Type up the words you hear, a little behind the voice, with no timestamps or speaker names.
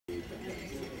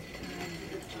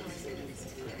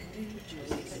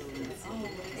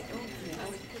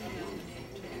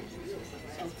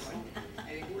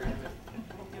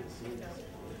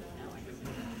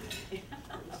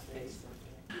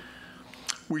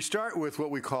We start with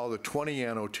what we call the 20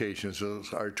 annotations.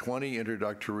 Those are 20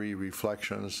 introductory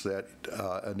reflections that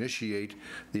initiate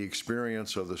the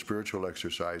experience of the spiritual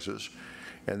exercises.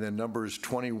 And then numbers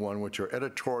 21, which are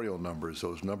editorial numbers,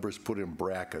 those numbers put in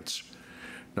brackets.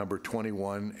 Number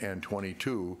 21 and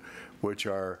 22, which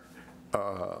are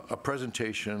a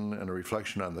presentation and a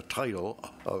reflection on the title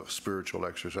of spiritual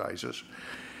exercises.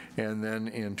 And then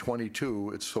in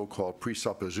 22, it's so-called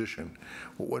presupposition.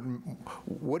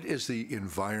 What is the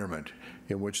environment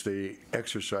in which the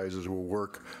exercises will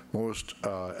work most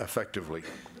effectively?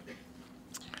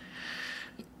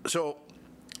 So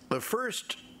the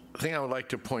first thing I would like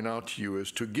to point out to you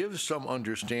is to give some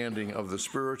understanding of the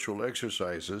spiritual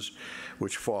exercises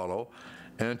which follow,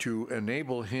 and to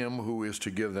enable him who is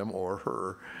to give them or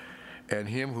her, and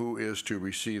him who is to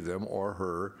receive them or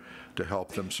her to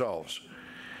help themselves.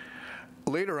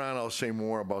 Later on, I'll say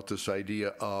more about this idea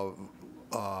of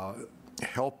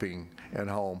helping and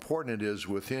how important it is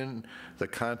within the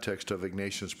context of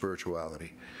Ignatian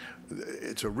spirituality.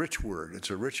 It's a rich word,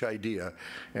 it's a rich idea,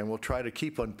 and we'll try to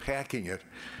keep unpacking it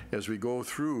as we go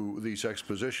through these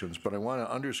expositions, but I want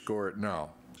to underscore it now.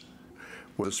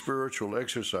 With the spiritual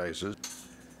exercises,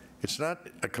 it's not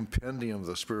a compendium of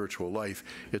the spiritual life.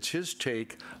 It's his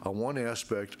take on one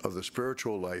aspect of the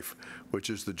spiritual life, which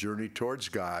is the journey towards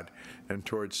God and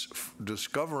towards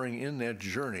discovering in that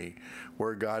journey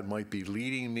where God might be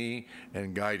leading me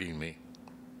and guiding me.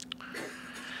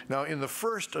 Now, in the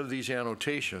first of these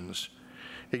annotations,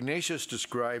 Ignatius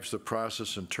describes the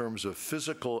process in terms of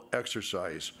physical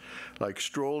exercise, like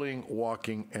strolling,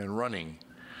 walking, and running.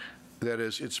 That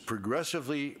is, it's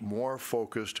progressively more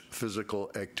focused physical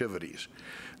activities.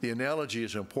 The analogy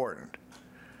is important.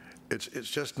 It's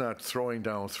just not throwing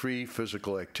down 3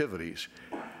 physical activities.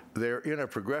 They're in a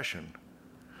progression.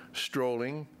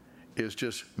 Strolling is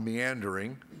just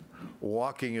meandering.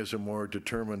 Walking is a more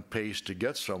determined pace to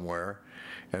get somewhere.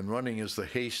 And running is the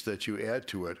haste that you add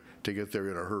to it to get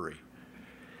there in a hurry.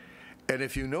 And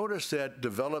if you notice that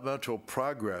developmental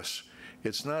progress,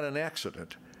 it's not an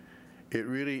accident. It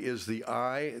really is the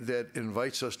eye that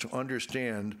invites us to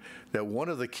understand that one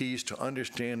of the keys to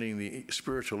understanding the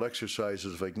spiritual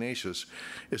exercises of Ignatius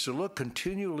is to look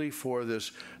continually for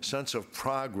this sense of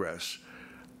progress,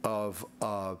 of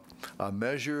a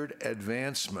measured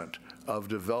advancement, of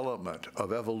development,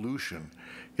 of evolution.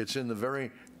 It's in the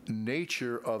very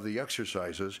nature of the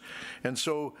exercises. And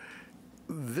so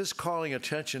this calling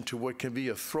attention to what can be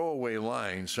a throwaway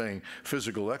line saying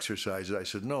physical exercises, I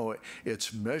said, no,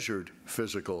 it's measured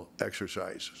physical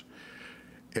exercises.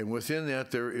 And within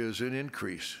that, there is an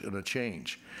increase and a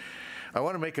change. I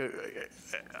want to make an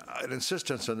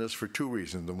insistence on this for 2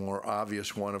 reasons. The more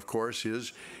obvious one, of course,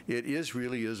 is it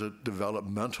really is a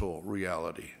developmental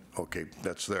reality. Okay,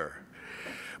 that's there.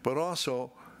 But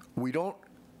also, we don't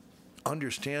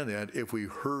understand that if we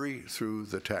hurry through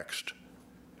the text.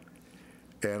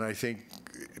 And I think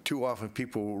too often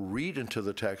people read into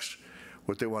the text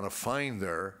what they want to find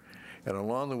there, and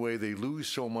along the way they lose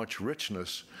so much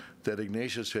richness that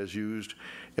Ignatius has used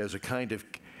as a kind of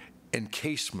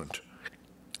encasement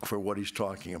for what he's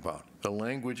talking about. The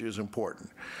language is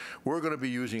important. We're going to be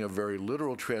using a very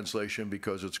literal translation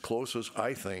because it's closest,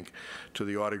 I think, to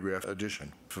the autograph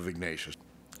edition of Ignatius.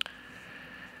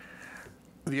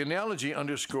 The analogy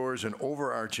underscores an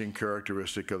overarching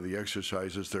characteristic of the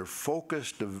exercises, their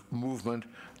focused movement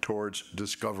towards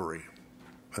discovery.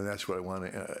 And that's what I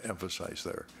want to emphasize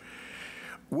there.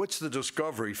 What's the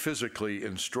discovery physically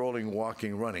in strolling,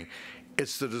 walking, running?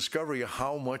 It's the discovery of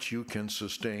how much you can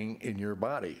sustain in your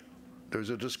body. There's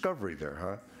a discovery there,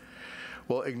 huh?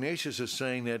 Well, Ignatius is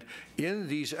saying that in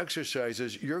these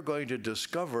exercises, you're going to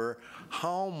discover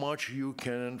how much you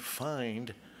can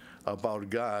find about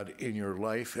God in your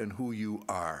life and who you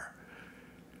are.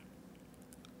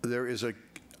 There is a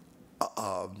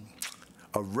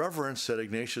reverence that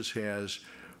Ignatius has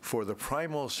for the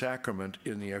primal sacrament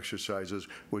in the exercises,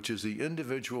 which is the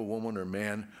individual woman or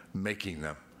man making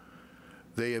them.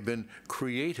 They have been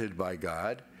created by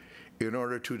God in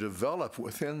order to develop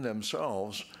within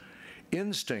themselves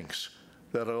instincts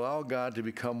that allow God to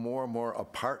become more and more a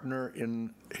partner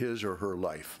in his or her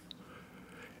life.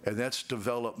 And that's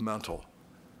developmental.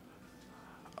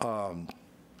 And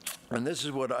this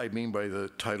is what I mean by the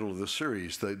title of the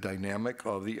series, the dynamic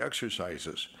of the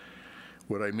exercises.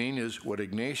 What I mean is what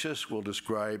Ignatius will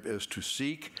describe as to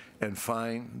seek and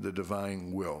find the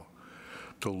divine will,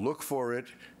 to look for it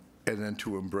and then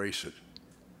to embrace it,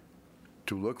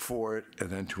 to look for it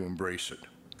and then to embrace it.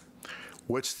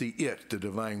 What's the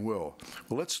divine will?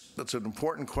 Well, that's an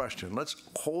important question. Let's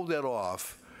hold that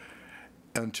off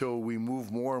until we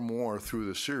move more and more through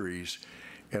the series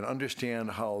and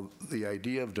understand how the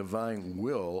idea of divine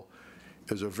will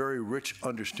is a very rich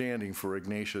understanding for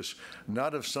Ignatius,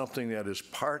 not of something that is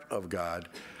part of God,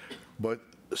 but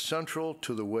central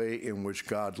to the way in which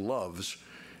God loves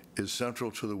is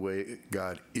central to the way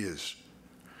God is.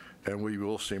 And we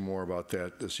will say more about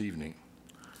that this evening.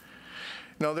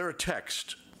 Now, there are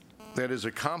texts that is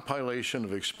a compilation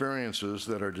of experiences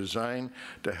that are designed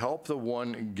to help the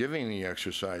one giving the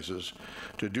exercises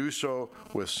to do so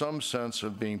with some sense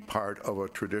of being part of a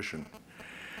tradition.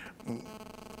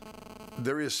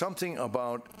 There is something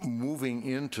about moving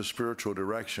into spiritual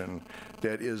direction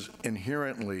that is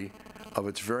inherently, of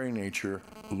its very nature,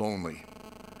 lonely.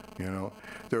 You know,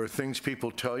 there are things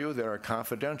people tell you that are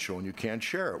confidential and you can't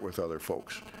share it with other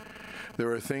folks.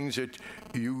 There are things that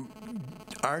you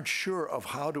aren't sure of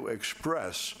how to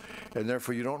express, and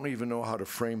therefore you don't even know how to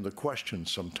frame the question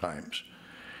sometimes.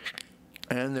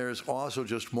 And there's also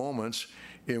just moments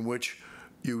in which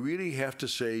you really have to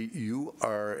say you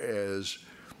are as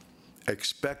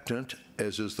expectant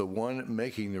as is the one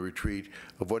making the retreat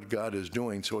of what God is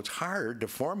doing. So it's hard to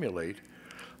formulate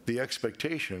the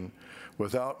expectation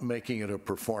without making it a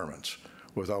performance,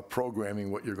 without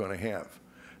programming what you're going to have.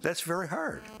 That's very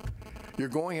hard. You're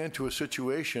going into a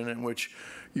situation in which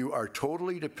you are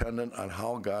totally dependent on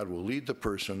how God will lead the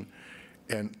person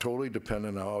and totally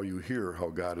dependent on how you hear how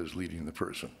God is leading the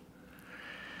person.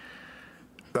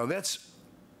 Now that's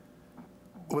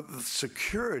what the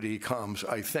security comes,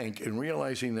 I think, in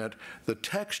realizing that the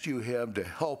text you have to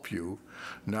help you,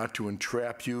 not to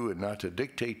entrap you and not to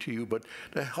dictate to you, but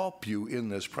to help you in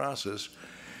this process,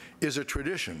 is a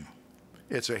tradition.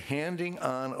 It's a handing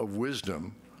on of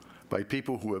wisdom by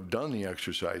people who have done the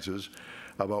exercises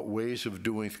about ways of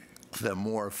doing them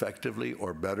more effectively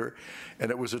or better.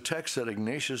 And it was a text that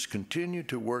Ignatius continued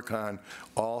to work on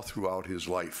all throughout his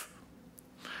life.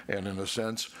 And in a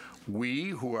sense, we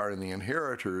who are the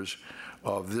inheritors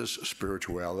of this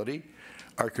spirituality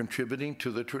are contributing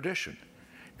to the tradition.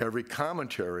 Every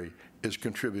commentary is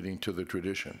contributing to the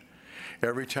tradition.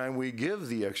 Every time we give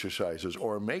the exercises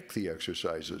or make the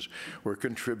exercises, we're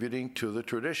contributing to the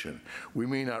tradition. We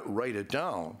may not write it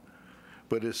down,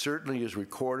 but it certainly is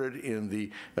recorded in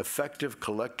the effective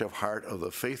collective heart of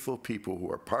the faithful people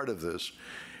who are part of this,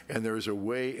 and there is a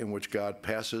way in which God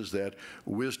passes that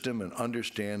wisdom and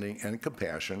understanding and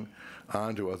compassion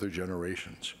on to other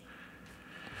generations.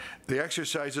 The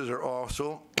exercises are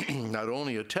also not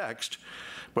only a text,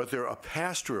 but they're a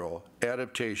pastoral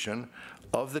adaptation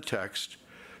of the text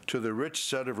to the rich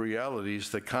set of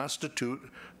realities that constitute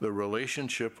the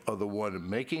relationship of the one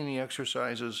making the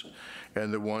exercises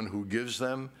and the one who gives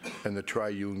them, and the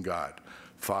triune God,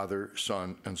 Father,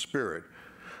 Son, and Spirit,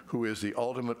 who is the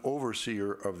ultimate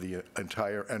overseer of the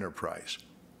entire enterprise.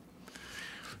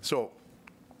 So,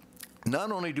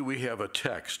 not only do we have a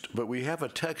text, but we have a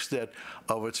text that,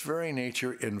 of its very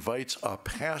nature, invites a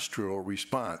pastoral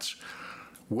response.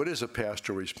 What is a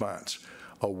pastoral response?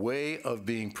 A way of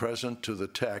being present to the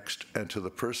text and to the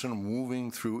person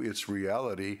moving through its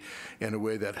reality in a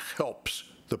way that helps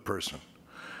the person.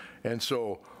 And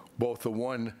so both the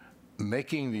one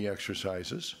making the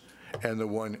exercises and the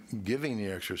one giving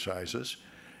the exercises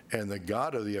and the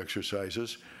God of the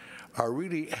exercises are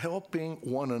really helping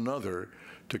one another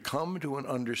to come to an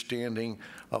understanding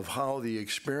of how the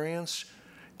experience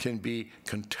can be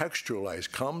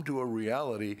contextualized, come to a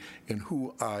reality in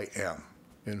who I am,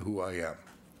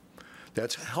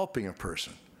 That's helping a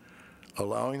person,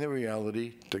 allowing the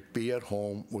reality to be at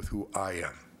home with who I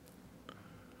am.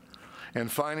 And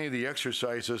finally, the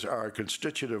exercises are a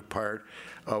constitutive part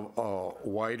of a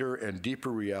wider and deeper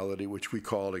reality, which we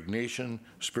call Ignatian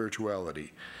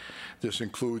spirituality. This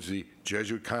includes the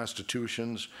Jesuit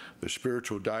constitutions, the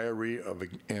spiritual diary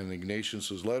and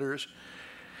Ignatius's letters.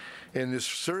 In this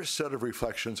first set of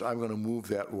reflections, I'm going to move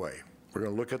that way. We're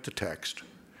going to look at the text,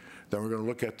 then we're going to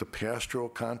look at the pastoral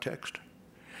context,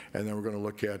 and then we're going to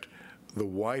look at the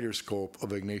wider scope of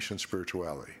Ignatian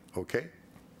spirituality, okay?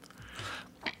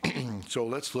 So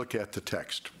let's look at the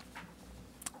text.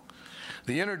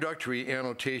 The introductory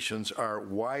annotations are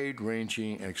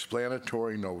wide-ranging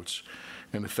explanatory notes.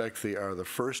 In effect, they are the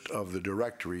first of the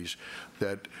directories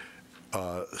that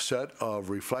set of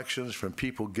reflections from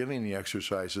people giving the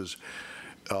exercises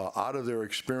out of their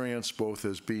experience, both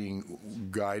as being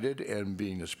guided and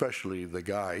being especially the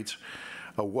guides,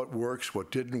 what works, what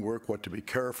didn't work, what to be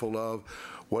careful of,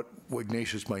 what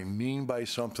Ignatius might mean by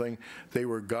something. They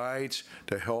were guides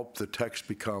to help the text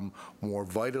become more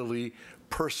vitally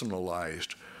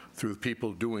personalized through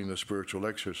people doing the spiritual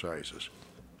exercises.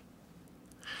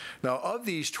 Now, of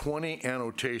these 20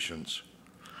 annotations,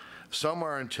 Some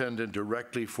are intended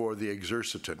directly for the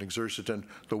exercitant,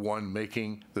 the one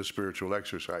making the spiritual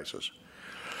exercises.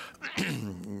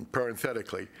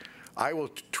 Parenthetically, I will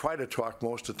try to talk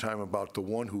most of the time about the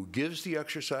one who gives the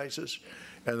exercises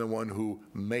and the one who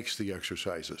makes the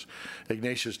exercises.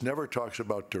 Ignatius never talks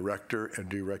about director and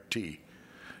directee.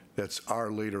 That's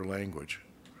our later language.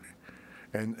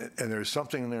 And there's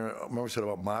something there, remember I said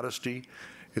about modesty?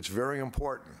 It's very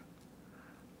important.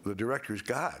 The director is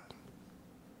God.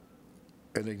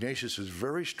 And Ignatius is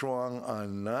very strong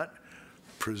on not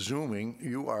presuming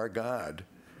you are God,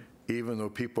 even though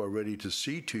people are ready to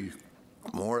see to you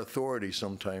more authority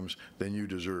sometimes than you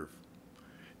deserve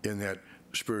in that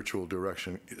spiritual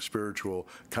direction, spiritual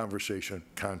conversation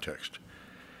context.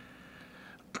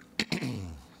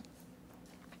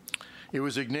 It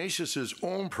was Ignatius's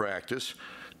own practice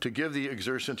to give the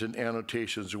exercitant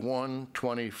annotations 1,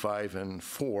 25, and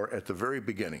 4 at the very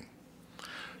beginning.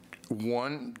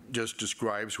 1 just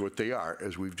describes what they are,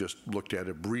 as we've just looked at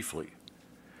it briefly.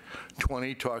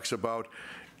 20 talks about,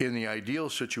 in the ideal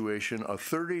situation, a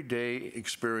 30-day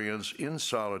experience in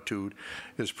solitude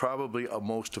is probably a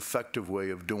most effective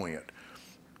way of doing it.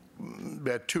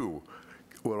 That, too,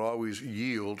 will always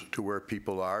yield to where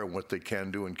people are and what they can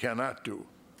do and cannot do.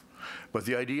 But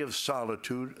the idea of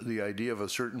solitude, the idea of a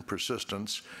certain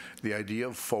persistence, the idea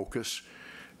of focus,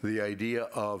 the idea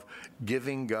of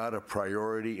giving God a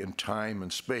priority in time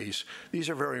and space, these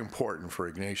are very important for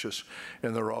Ignatius,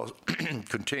 and they're all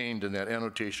contained in that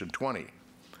annotation 20.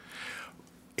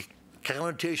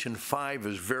 Annotation 5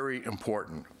 is very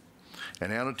important.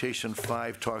 And annotation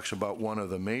 5 talks about one of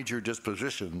the major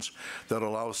dispositions that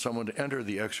allows someone to enter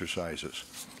the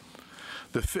exercises.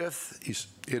 The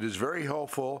 5th, it is very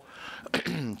helpful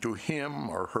to him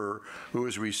or her who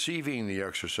is receiving the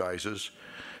exercises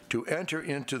to enter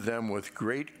into them with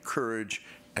great courage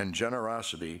and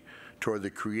generosity toward the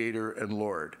Creator and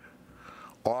Lord,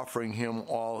 offering him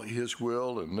all his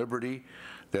will and liberty,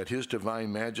 that his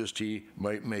divine majesty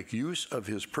might make use of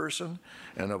his person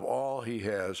and of all he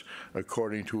has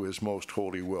according to his most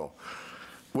holy will.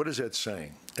 What is that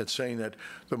saying? It's saying that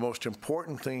the most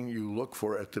important thing you look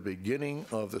for at the beginning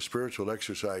of the spiritual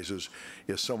exercises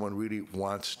is someone really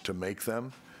wants to make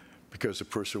them, because the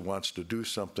person wants to do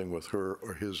something with her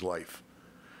or his life.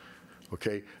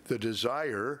 Okay? The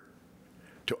desire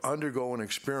to undergo an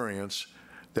experience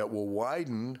that will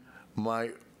widen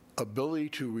my ability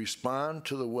to respond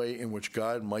to the way in which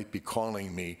God might be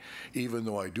calling me, even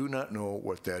though I do not know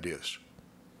what that is.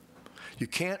 You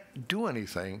can't do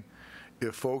anything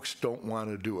if folks don't want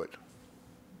to do it.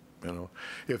 You know,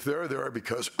 if they're there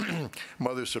because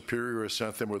Mother Superior has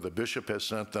sent them or the bishop has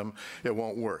sent them, it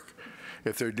won't work.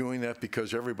 If they're doing that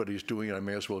because everybody's doing it, I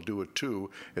may as well do it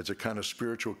too. It's a kind of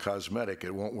spiritual cosmetic.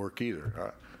 It won't work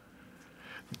either.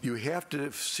 You have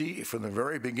to see from the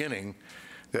very beginning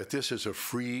that this is a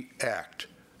free act.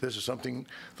 This is something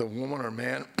the woman or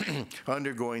man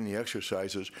undergoing the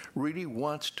exercises really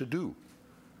wants to do.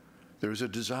 There's a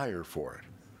desire for it.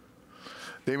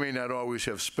 They may not always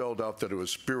have spelled out that it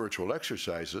was spiritual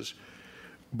exercises,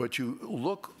 but you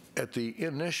look at the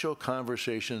initial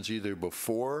conversations either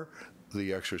before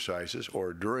the exercises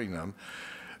or during them,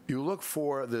 you look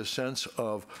for the sense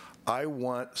of, I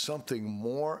want something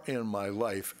more in my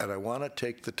life, and I want to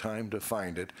take the time to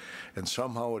find it, and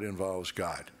somehow it involves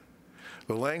God.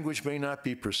 The language may not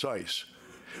be precise,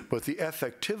 but the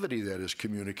affectivity that is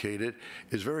communicated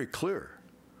is very clear.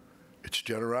 It's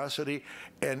generosity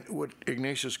and what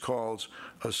Ignatius calls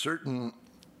a certain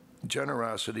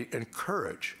generosity and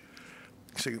courage.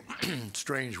 It's a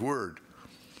strange word.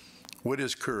 What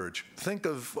is courage? Think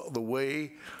of the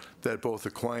way that both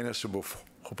Aquinas and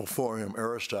before him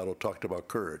Aristotle talked about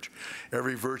courage.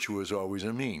 Every virtue is always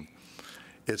a mean.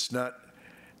 It's not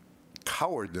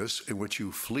cowardice in which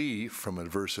you flee from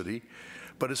adversity,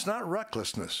 but it's not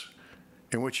recklessness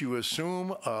in which you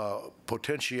assume a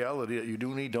potentiality that you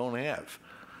don't have,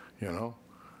 you know.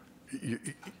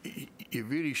 You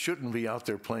really shouldn't be out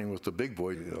there playing with the big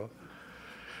boys, you know.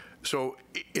 So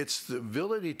it's the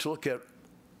ability to look at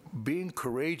being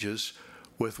courageous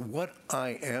with what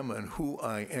I am and who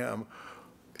I am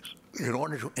in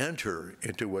order to enter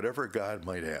into whatever God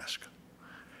might ask.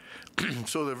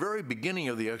 So the very beginning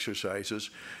of the exercises,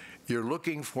 you're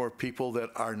looking for people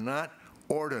that are not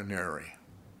ordinary.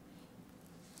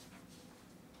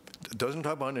 It doesn't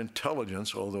talk about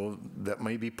intelligence, although that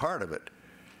may be part of it.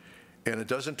 And it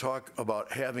doesn't talk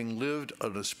about having lived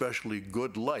an especially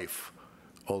good life,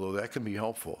 although that can be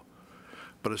helpful.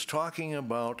 But it's talking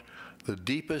about the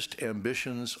deepest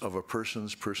ambitions of a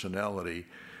person's personality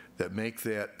that make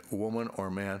that woman or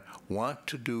man want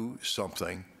to do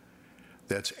something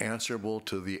that's answerable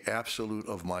to the absolute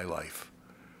of my life,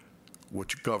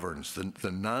 which governs the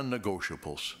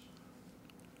non-negotiables.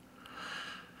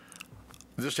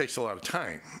 This takes a lot of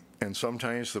time, and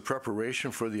sometimes the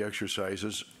preparation for the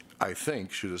exercises, I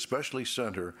think, should especially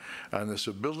center on this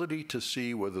ability to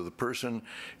see whether the person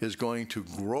is going to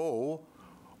grow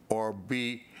or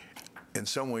be in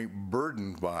some way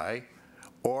burdened by,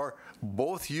 or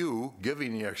both you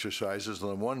giving the exercises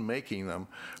and the one making them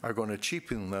are going to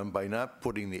cheapen them by not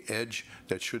putting the edge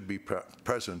that should be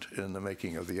present in the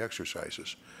making of the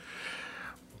exercises.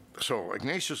 So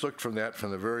Ignatius looked from that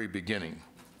from the very beginning.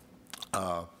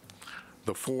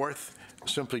 The fourth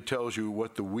simply tells you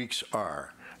what the weeks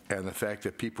are and the fact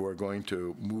that people are going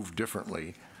to move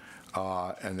differently,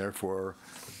 and therefore,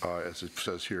 as it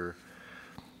says here,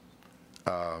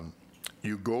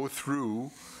 you go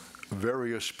through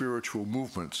various spiritual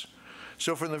movements.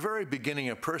 So from the very beginning,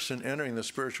 a person entering the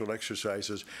spiritual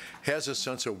exercises has a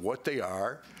sense of what they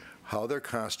are, how they're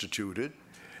constituted,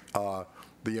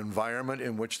 the environment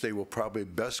in which they will probably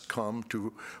best come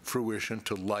to fruition,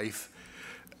 to life.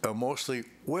 Mostly,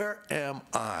 where am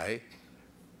I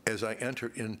as I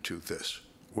enter into this?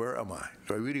 Where am I?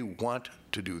 Do I really want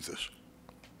to do this?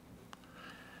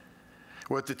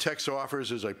 What the text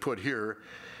offers, as I put here,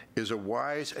 is a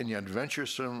wise and yet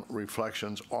venturesome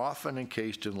reflections, often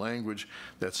encased in language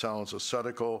that sounds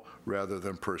ascetical rather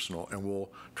than personal, and we'll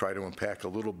try to unpack a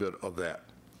little bit of that.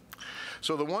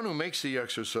 So the one who makes the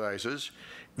exercises,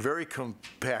 very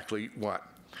compactly, what?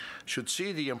 Should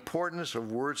see the importance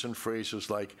of words and phrases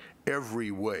like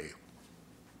every way,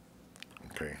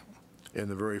 okay, in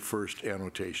the very first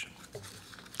annotation.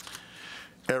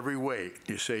 Every way,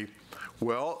 you say,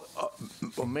 well,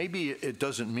 maybe it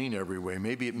doesn't mean every way.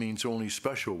 Maybe it means only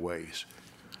special ways.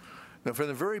 Now, from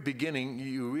the very beginning,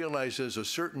 you realize there's a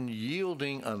certain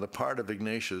yielding on the part of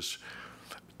Ignatius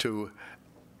to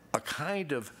a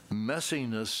kind of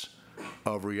messiness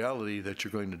of reality that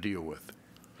you're going to deal with.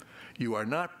 You are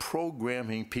not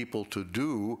programming people to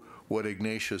do what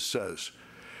Ignatius says,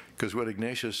 because what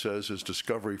Ignatius says is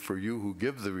discovery for you who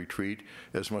give the retreat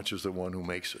as much as the one who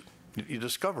makes it. You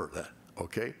discover that,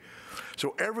 okay?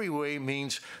 So every way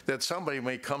means that somebody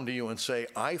may come to you and say,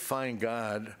 I find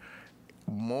God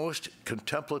most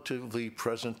contemplatively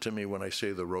present to me when I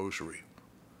say the rosary.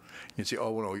 You say,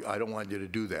 oh, no, I don't want you to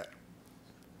do that.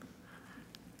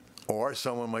 Or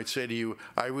someone might say to you,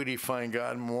 I really find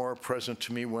God more present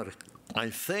to me when I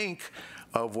think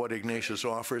of what Ignatius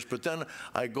offers, but then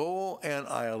I go and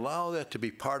I allow that to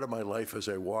be part of my life as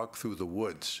I walk through the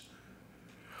woods.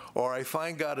 Or I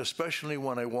find God especially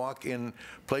when I walk in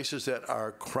places that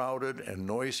are crowded and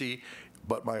noisy,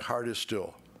 but my heart is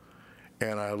still.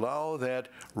 And I allow that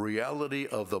reality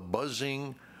of the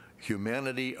buzzing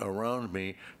humanity around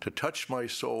me to touch my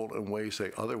soul in ways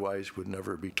they otherwise would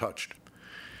never be touched.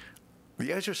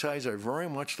 The exercises are very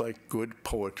much like good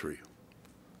poetry.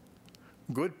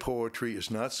 Good poetry is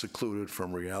not secluded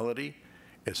from reality.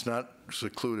 It's not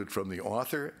secluded from the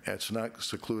author. It's not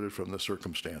secluded from the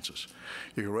circumstances.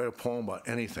 You can write a poem about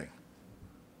anything.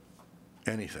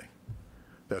 Anything.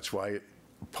 That's why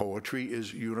poetry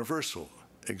is universal,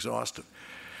 exhaustive.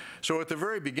 So at the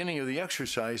very beginning of the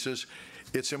exercises,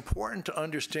 it's important to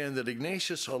understand that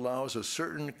Ignatius allows a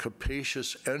certain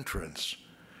capacious entrance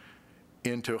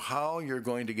into how you're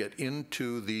going to get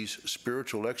into these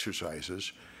spiritual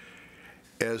exercises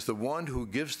as the one who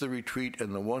gives the retreat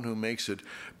and the one who makes it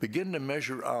begin to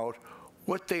measure out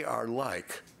what they are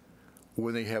like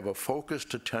when they have a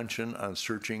focused attention on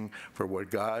searching for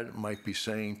what God might be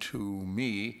saying to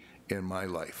me in my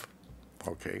life.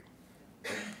 Okay?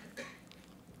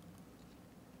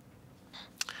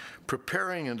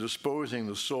 Preparing and disposing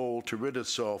the soul to rid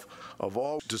itself of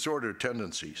all disordered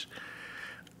tendencies.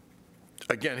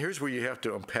 Again, here's where you have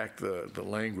to unpack the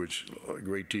language a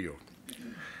great deal.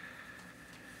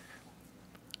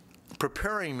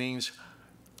 Preparing means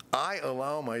I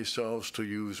allow myself to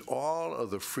use all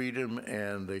of the freedom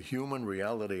and the human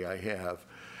reality I have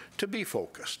to be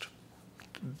focused,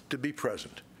 to be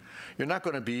present. You're not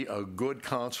going to be a good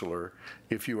counselor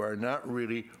if you are not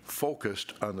really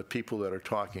focused on the people that are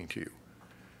talking to you.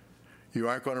 You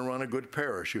aren't going to run a good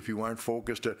parish if you aren't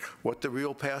focused at what the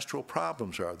real pastoral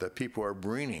problems are that people are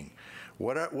bringing.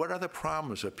 What are the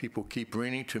problems that people keep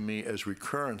bringing to me as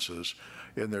recurrences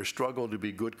in their struggle to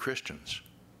be good Christians?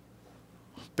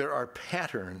 There are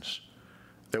patterns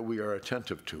that we are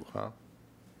attentive to, huh?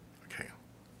 Okay.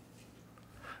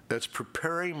 That's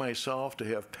preparing myself to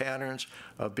have patterns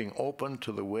of being open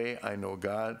to the way I know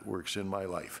God works in my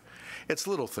life. It's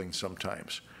little things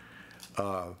sometimes.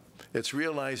 It's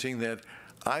realizing that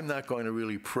I'm not going to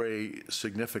really pray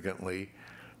significantly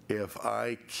if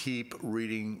I keep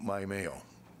reading my mail.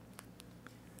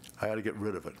 I got to get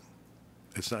rid of it.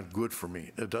 It's not good for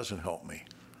me. It doesn't help me.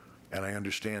 And I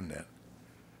understand that.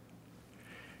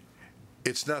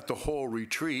 It's not the whole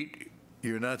retreat.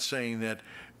 You're not saying that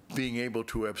being able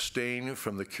to abstain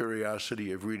from the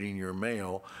curiosity of reading your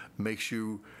mail makes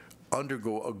you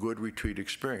undergo a good retreat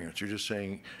experience. You're just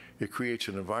saying it creates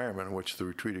an environment in which the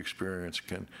retreat experience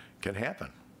can happen,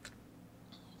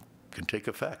 can take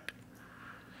effect.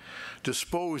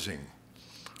 Disposing,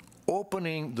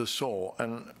 opening the soul,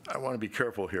 and I want to be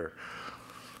careful here.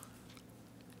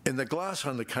 In the gloss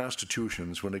on the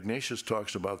Constitutions, when Ignatius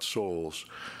talks about souls,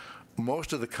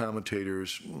 most of the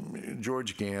commentators,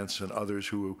 George Gantz and others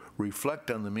who reflect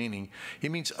on the meaning, he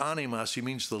means animas, he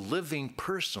means the living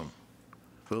person,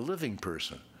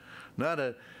 not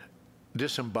a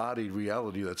disembodied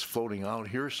reality that's floating out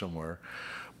here somewhere,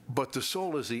 but the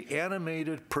soul is the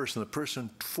animated person, the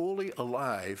person fully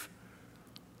alive,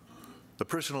 the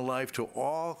person alive to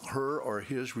all her or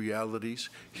his realities,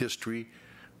 history,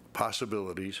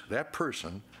 possibilities. That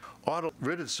person ought to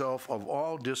rid itself of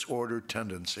all disordered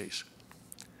tendencies.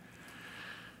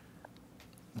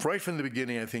 Right from the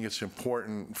beginning, I think it's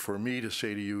important for me to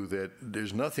say to you that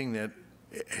there's nothing that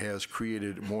has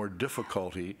created more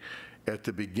difficulty at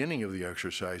the beginning of the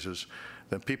exercises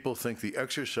than people think the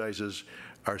exercises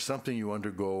are something you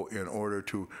undergo in order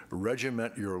to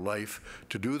regiment your life,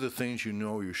 to do the things you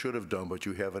know you should have done, but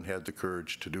you haven't had the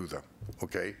courage to do them,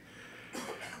 okay?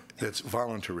 That's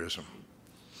voluntarism.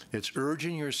 It's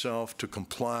urging yourself to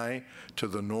comply to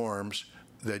the norms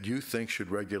that you think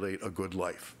should regulate a good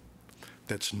life.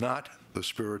 That's not the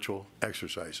spiritual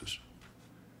exercises.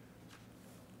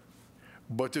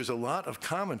 But there's a lot of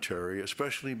commentary,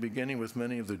 especially beginning with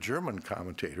many of the German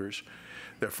commentators,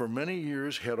 that for many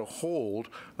years had a hold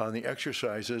on the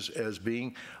exercises as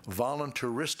being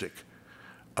voluntaristic,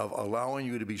 of allowing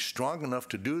you to be strong enough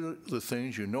to do the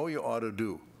things you know you ought to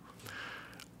do.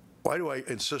 Why do I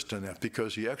insist on that?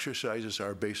 Because the exercises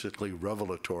are basically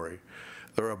revelatory.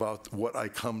 They're about what I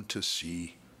come to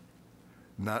see,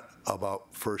 not about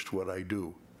first what I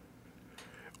do.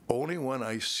 Only when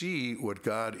I see what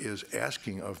God is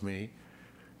asking of me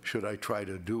should I try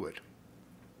to do it.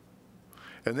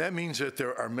 And that means that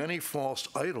there are many false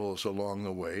idols along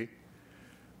the way,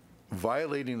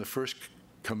 violating the first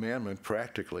commandment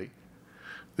practically,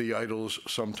 the idols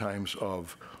sometimes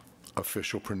of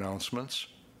official pronouncements,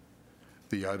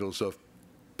 the idols of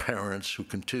parents who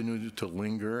continue to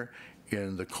linger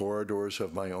in the corridors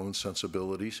of my own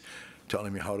sensibilities,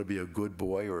 telling me how to be a good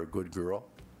boy or a good girl,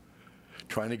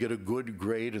 trying to get a good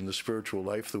grade in the spiritual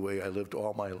life the way I lived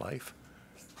all my life.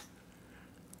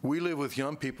 We live with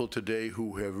young people today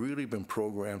who have really been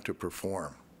programmed to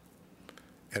perform.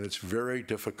 And it's very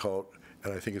difficult,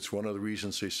 and I think it's one of the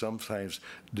reasons they sometimes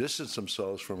distance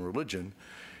themselves from religion,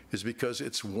 is because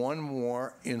it's one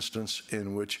more instance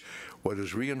in which what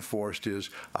is reinforced is,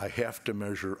 I have to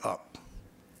measure up.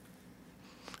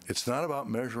 It's not about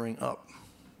measuring up.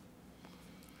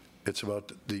 It's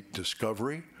about the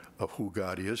discovery of who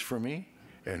God is for me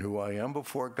and who I am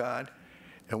before God,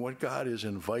 and what God is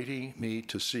inviting me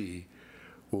to see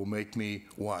will make me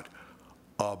what?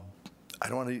 I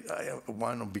want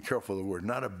to be careful of the word,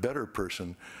 not a better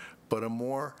person, but a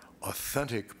more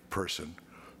authentic person,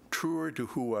 truer to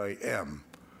who I am,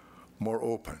 more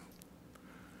open.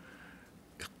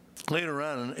 Later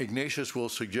on, Ignatius will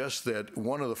suggest that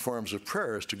one of the forms of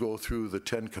prayer is to go through the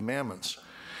 10 Commandments.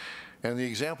 And the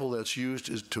example that's used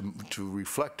is to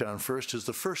reflect on first is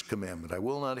the first commandment, I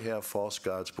will not have false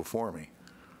gods before me.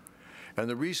 And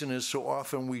the reason is so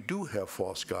often we do have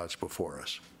false gods before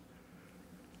us.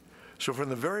 So from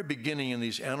the very beginning in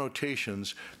these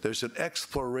annotations, there's an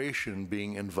exploration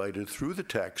being invited through the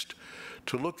text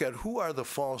to look at who are the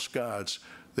false gods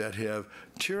that have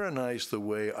tyrannized the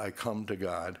way I come to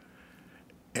God,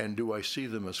 and do I see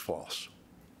them as false?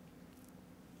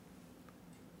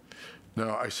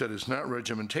 Now, I said it's not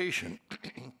regimentation,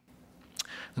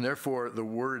 and therefore the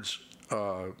words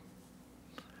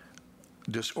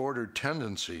disordered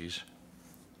tendencies,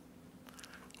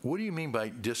 what do you mean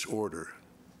by disorder?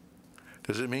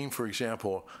 Does it mean, for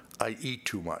example, I eat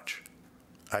too much,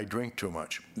 I drink too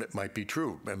much? That might be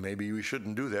true, and maybe we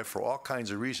shouldn't do that for all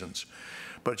kinds of reasons.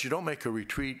 But you don't make a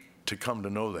retreat to come to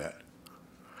know that.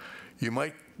 You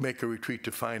might make a retreat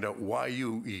to find out why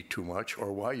you eat too much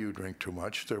or why you drink too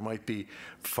much. There might be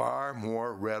far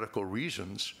more radical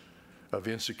reasons of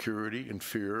insecurity and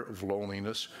fear of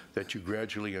loneliness that you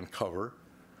gradually uncover.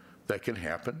 That can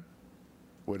happen,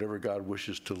 whatever God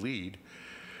wishes to lead.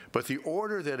 But the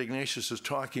order that Ignatius is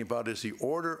talking about is the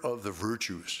order of the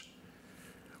virtues.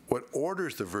 What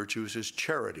orders the virtues is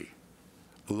charity.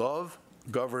 Love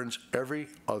governs every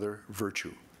other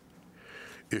virtue.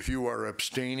 If you are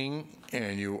abstaining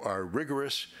and you are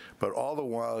rigorous, but all the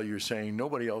while you're saying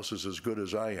nobody else is as good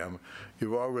as I am,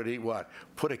 you've already, what?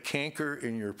 Put a canker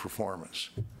in your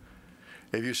performance.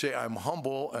 If you say, I'm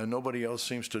humble, and nobody else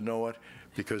seems to know it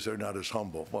because they're not as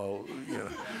humble, well, you know,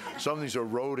 something's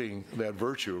eroding that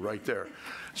virtue right there.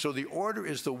 So the order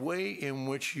is the way in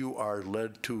which you are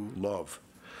led to love.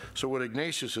 So what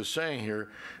Ignatius is saying here,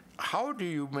 how do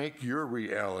you make your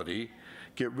reality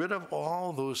get rid of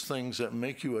all those things that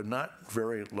make you a not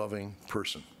very loving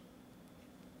person?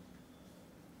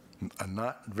 A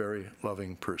not very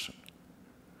loving person.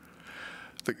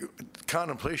 The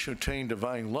contemplation of attaining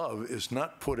divine love is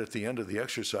not put at the end of the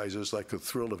exercises like the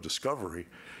thrill of discovery.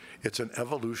 It's an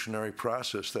evolutionary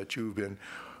process that you've been,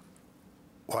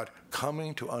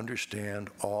 coming to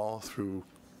understand all through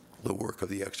the work of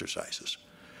the exercises.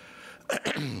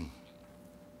 And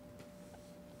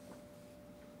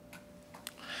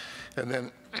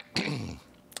then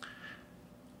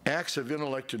acts of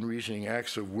intellect and reasoning,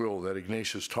 acts of will that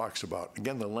Ignatius talks about.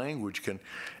 Again, the language can,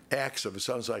 acts of, it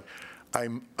sounds like I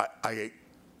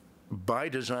by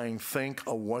design think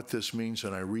of what this means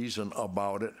and I reason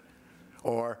about it,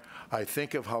 or I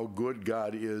think of how good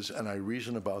God is and I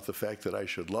reason about the fact that I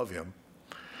should love him.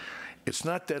 It's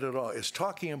not that at all. It's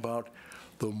talking about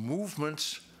the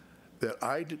movements that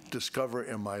I discover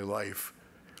in my life.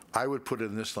 I would put it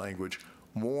in this language,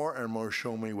 more and more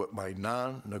show me what my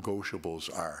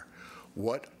non-negotiables are.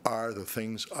 What are the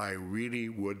things I really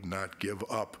would not give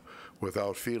up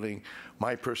without feeling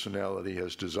my personality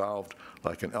has dissolved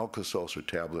like an Alka-Seltzer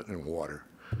tablet in water?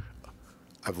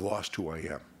 I've lost who I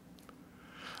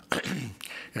am.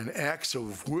 And acts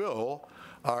of will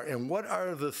are, and what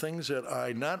are the things that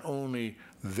I not only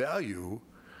value,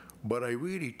 but I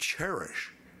really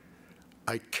cherish?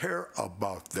 I care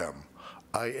about them.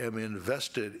 I am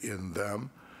invested in them.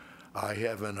 I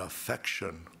have an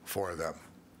affection for them.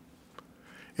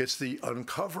 It's the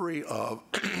uncovering of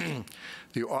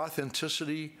the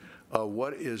authenticity of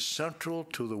what is central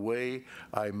to the way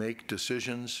I make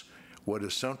decisions, what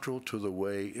is central to the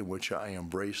way in which I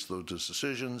embrace those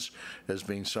decisions as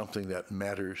being something that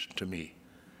matters to me.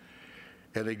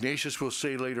 And Ignatius will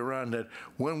say later on that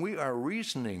when we are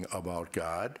reasoning about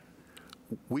God,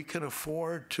 we can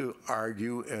afford to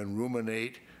argue and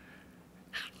ruminate,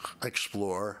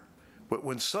 explore, but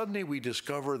when suddenly we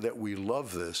discover that we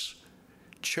love this,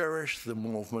 cherish the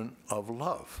movement of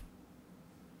love.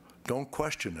 Don't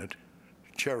question it,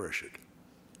 cherish it.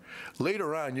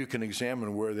 Later on, you can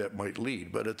examine where that might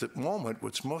lead, but at the moment,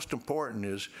 what's most important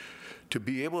is to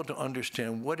be able to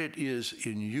understand what it is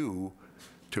in you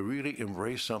to really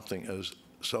embrace something as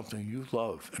something you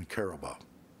love and care about.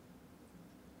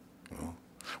 You know?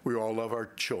 We all love our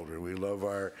children, we love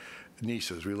our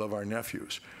nieces, we love our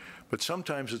nephews. But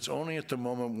sometimes it's only at the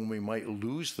moment when we might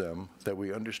lose them that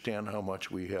we understand how much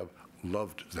we have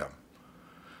loved them,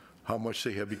 how much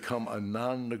they have become a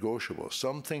non-negotiable,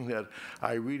 something that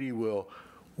I really will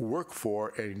work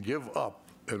for and give up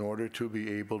in order to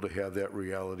be able to have that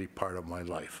reality part of my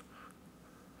life.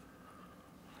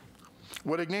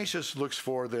 What Ignatius looks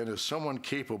for then is someone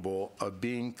capable of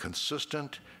being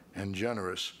consistent and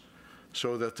generous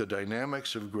so that the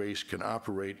dynamics of grace can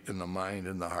operate in the mind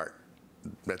and the heart.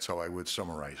 That's how I would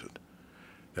summarize it.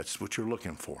 That's what you're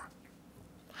looking for.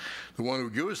 The one who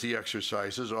gives the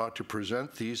exercises ought to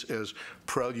present these as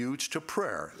preludes to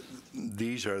prayer.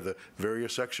 These are the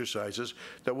various exercises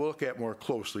that we'll look at more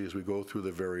closely as we go through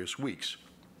the various weeks.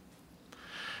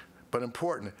 But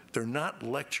important, they're not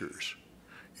lectures.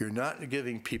 You're not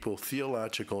giving people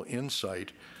theological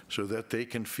insight so that they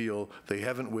can feel they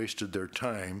haven't wasted their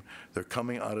time. They're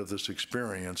coming out of this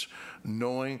experience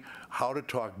knowing how to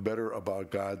talk better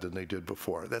about God than they did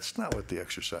before. That's not what the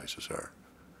exercises are.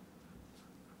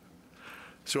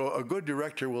 So a good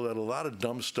director will let a lot of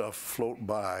dumb stuff float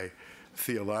by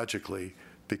theologically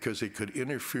because it could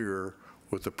interfere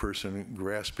with the person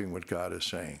grasping what God is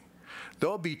saying.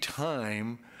 There'll be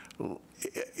time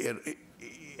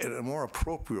in a more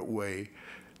appropriate way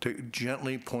to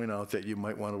gently point out that you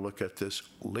might want to look at this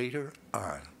later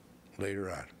on,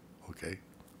 okay?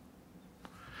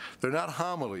 They're not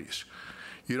homilies.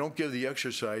 You don't give the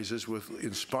exercises with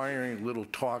inspiring little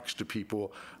talks to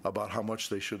people about how much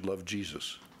they should love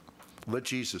Jesus. Let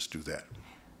Jesus do that,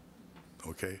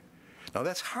 okay? Now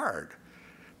that's hard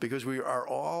because we are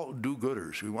all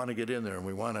do-gooders. We want to get in there and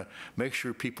we want to make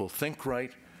sure people think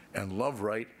right and love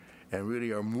right and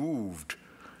really are moved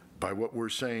by what we're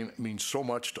saying means so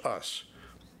much to us.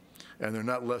 And they're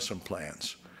not lesson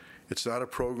plans. It's not a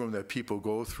program that people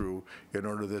go through in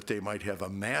order that they might have a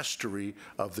mastery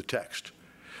of the text.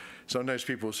 Sometimes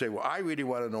people say, well, I really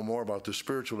want to know more about the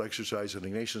spiritual exercise and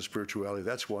Ignatian spirituality.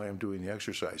 That's why I'm doing the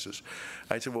exercises.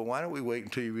 I said, well, why don't we wait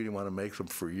until you really want to make them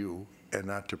for you and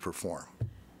not to perform?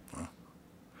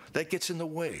 That gets in the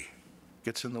way.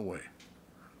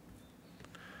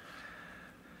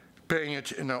 Paying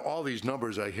it, now all these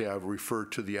numbers I have refer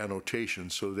to the annotation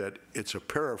so that it's a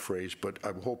paraphrase, but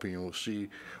I'm hoping you'll see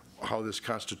how this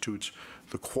constitutes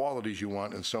the qualities you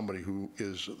want in somebody who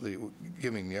is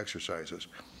giving the exercises.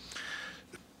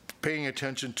 Paying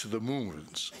attention to the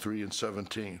movements, 3 and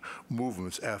 17,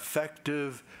 movements,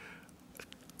 affective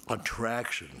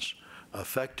attractions,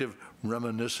 affective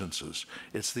reminiscences.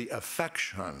 It's the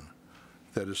affection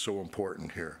that is so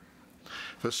important here.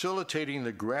 Facilitating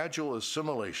the gradual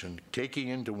assimilation, taking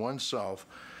into oneself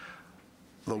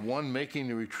the one making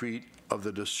the retreat of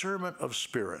the discernment of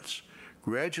spirits,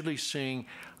 gradually seeing,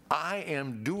 I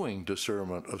am doing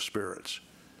discernment of spirits.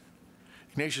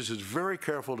 Ignatius is very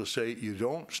careful to say you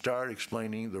don't start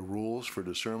explaining the rules for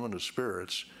discernment of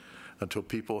spirits until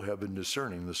people have been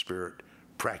discerning the spirit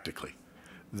practically.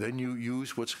 Then you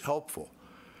use what's helpful.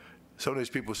 Sometimes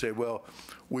people say, well,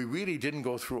 we really didn't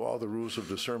go through all the rules of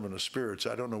discernment of spirits.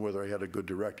 I don't know whether I had a good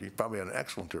director. You probably had an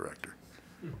excellent director.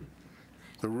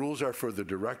 The rules are for the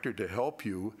director to help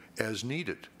you as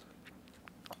needed.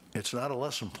 It's not a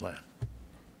lesson plan,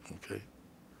 okay?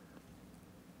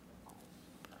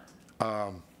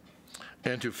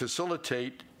 And to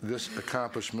facilitate this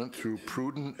accomplishment through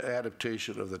prudent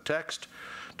adaptation of the text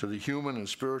to the human and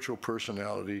spiritual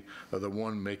personality of the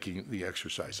one making the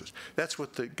exercises. That's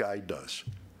what the guide does.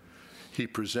 He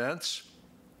presents,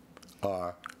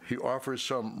 he offers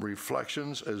some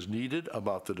reflections as needed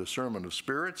about the discernment of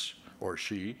spirits, or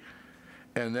she,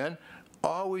 and then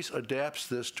always adapts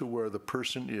this to where the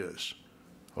person is,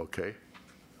 okay?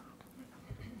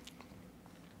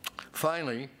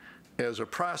 Finally, as a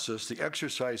process, the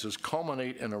exercises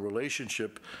culminate in a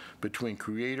relationship between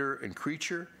creator and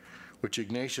creature, which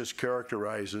Ignatius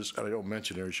characterizes, and I don't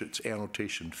mention it, it's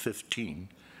annotation 15,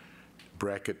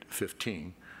 bracket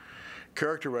 15,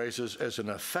 characterizes as an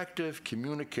effective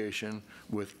communication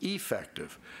with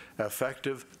effective,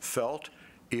 felt,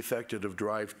 effective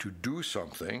drive to do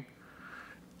something,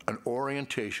 an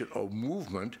orientation of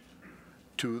movement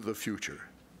to the future.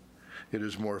 It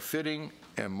is more fitting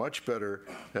and much better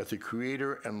that the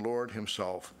Creator and Lord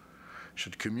himself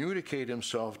should communicate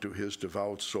himself to his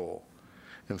devout soul,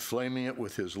 inflaming it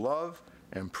with his love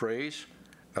and praise,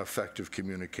 effective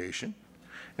communication,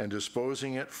 and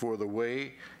disposing it for the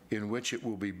way in which it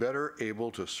will be better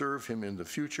able to serve him in the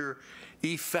future,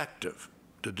 effective,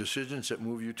 the decisions that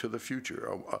move you to the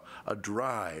future, a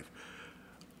drive,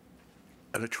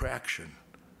 an attraction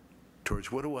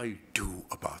towards what do I do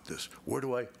about this? Where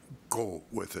do I go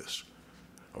with this?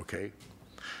 Okay?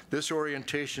 This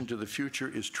orientation to the future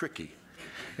is tricky,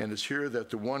 and it's here that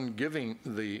the one giving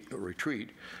the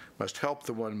retreat must help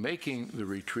the one making the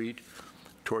retreat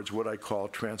towards what I call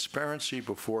transparency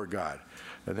before God,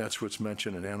 and that's what's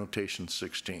mentioned in annotation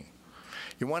 16.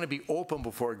 You want to be open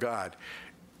before God.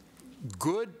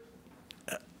 Good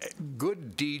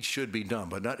deeds should be done,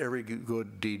 but not every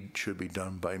good deed should be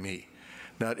done by me.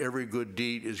 Not every good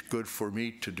deed is good for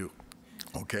me to do,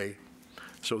 okay?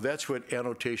 So that's what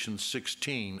annotation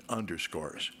 16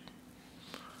 underscores.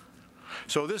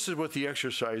 So this is what the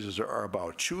exercises are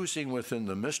about, choosing within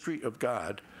the mystery of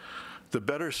God the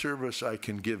better service I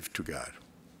can give to God,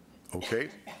 okay?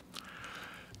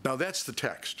 Now that's the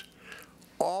text.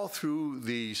 All through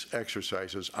these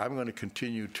exercises, I'm going to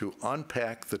continue to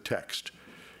unpack the text,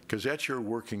 because that's your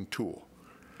working tool.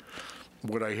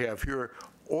 What I have here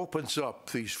opens up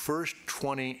these first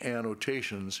 20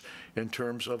 annotations in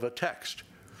terms of a text.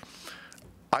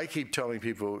 I keep telling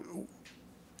people,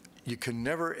 you can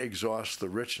never exhaust the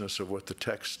richness of what the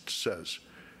text says.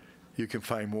 You can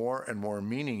find more and more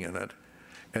meaning in it,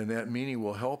 and that meaning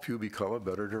will help you become a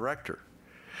better director.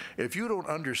 If you don't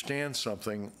understand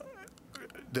something,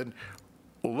 then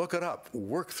look it up,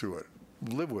 work through it,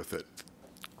 live with it.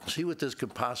 See what this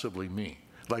could possibly mean,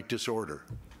 like disorder,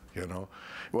 you know?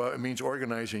 Well, it means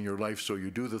organizing your life so you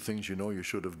do the things you know you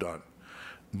should have done.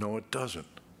 No, it doesn't.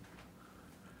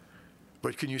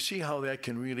 But can you see how that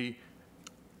can really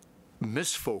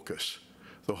misfocus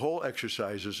the whole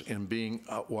exercises in being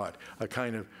what? A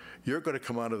kind of, you're going to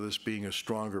come out of this being a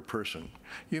stronger person.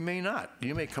 You may not.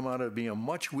 You may come out of being a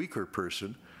much weaker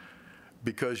person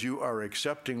because you are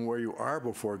accepting where you are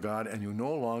before God, and you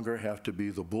no longer have to be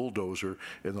the bulldozer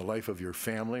in the life of your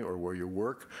family or where you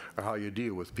work or how you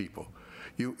deal with people.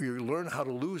 You learn how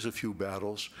to lose a few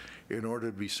battles in order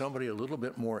to be somebody a little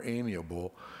bit more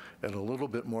amiable and a little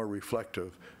bit more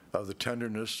reflective of the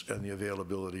tenderness and the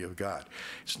availability of God.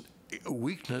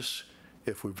 Weakness,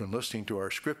 if we've been listening to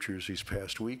our scriptures these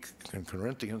past week in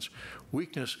Corinthians,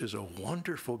 weakness is a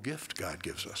wonderful gift God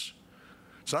gives us.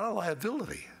 It's not a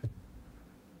liability.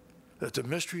 That the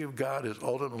mystery of God is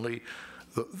ultimately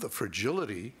the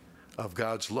fragility of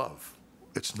God's love.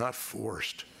 It's not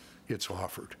forced, it's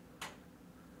offered.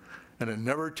 And it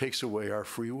never takes away our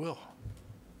free will.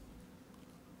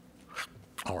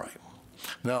 All right.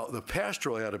 Now, the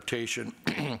pastoral adaptation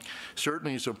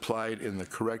certainly is applied in the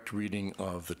correct reading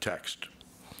of the text,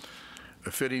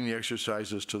 fitting the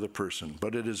exercises to the person,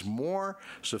 but it is more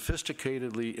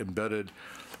sophisticatedly embedded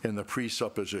in the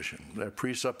presupposition. That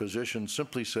presupposition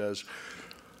simply says,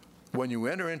 when you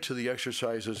enter into the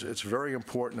exercises, it's very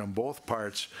important on both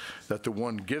parts that the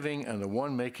one giving and the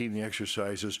one making the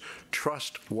exercises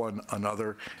trust one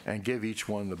another and give each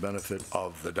one the benefit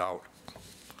of the doubt.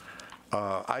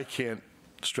 I can't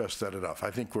stress that enough. I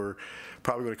think we're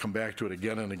probably going to come back to it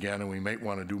again and again, and we might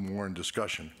want to do more in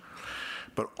discussion.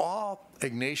 But all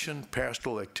Ignatian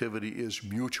pastoral activity is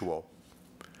mutual.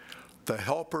 The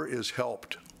helper is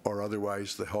helped, or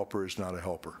otherwise the helper is not a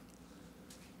helper.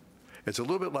 It's a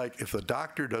little bit like if the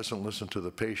doctor doesn't listen to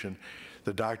the patient,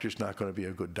 the doctor's not going to be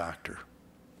a good doctor.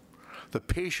 The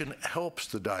patient helps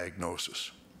the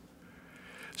diagnosis.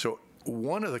 So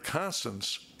one of the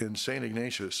constants in St.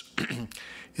 Ignatius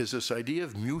is this idea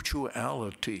of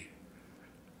mutuality,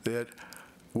 that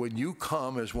when you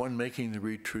come as one making the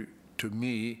retreat to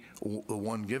me, the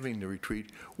one giving the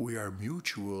retreat, we are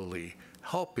mutually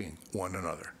helping one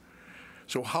another.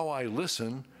 So how I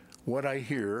listen, what I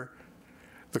hear,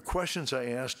 the questions I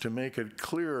ask to make it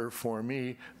clearer for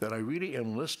me that I really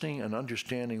am listening and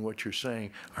understanding what you're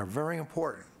saying are very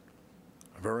important,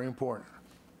 very important.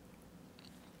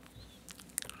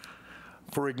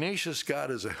 For Ignatius,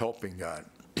 God is a helping God.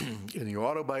 In the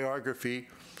autobiography,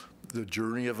 The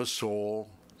Journey of a Soul,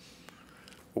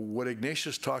 what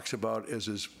Ignatius talks about is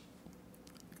his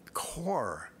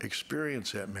core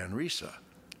experience at Manresa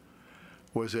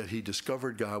was that he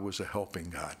discovered God was a helping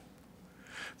God.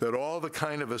 That all the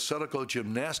kind of ascetical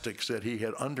gymnastics that he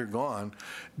had undergone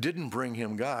didn't bring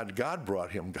him God, God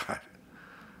brought him God.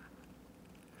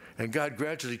 And God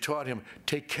gradually taught him,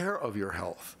 take care of your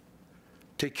health.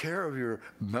 Take care of your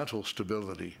mental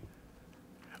stability.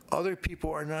 Other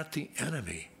people are not the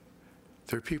enemy.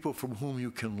 They're people from whom you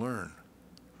can learn.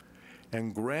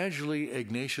 And gradually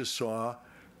Ignatius saw,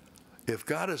 if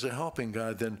God is a helping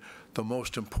God, then the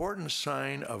most important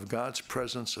sign of God's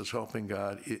presence as a helping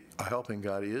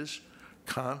God is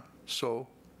consolation.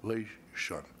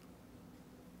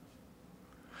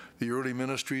 The early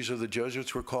ministries of the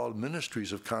Jesuits were called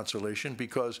ministries of consolation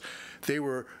because they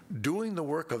were doing the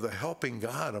work of the helping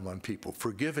God among people,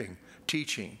 forgiving,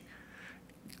 teaching,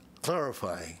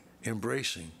 clarifying,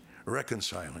 embracing,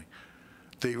 reconciling.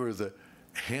 They were the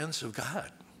hands of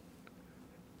God.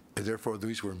 And therefore,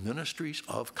 these were ministries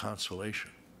of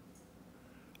consolation,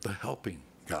 the helping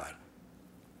God.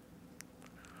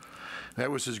 That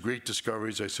was his great discovery,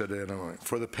 as I said.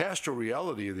 For the pastoral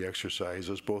reality of the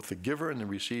exercises, both the giver and the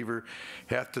receiver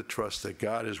have to trust that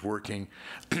God is working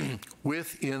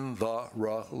within the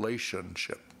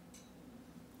relationship.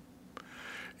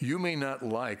 You may not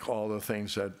like all the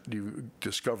things that you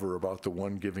discover about the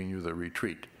one giving you the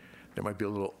retreat. There might be a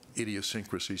little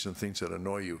idiosyncrasies and things that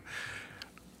annoy you.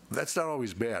 That's not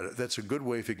always bad. That's a good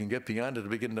way if you can get beyond it to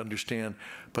begin to understand.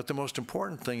 But the most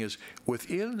important thing is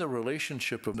within the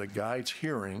relationship of the guide's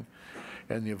hearing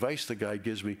and the advice the guide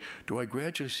gives me, do I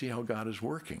gradually see how God is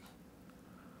working?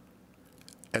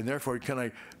 And therefore, can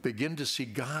I begin to see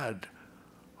God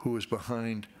who is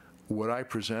behind what I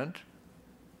present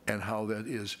and how that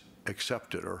is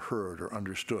accepted or heard or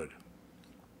understood?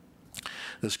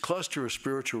 This cluster of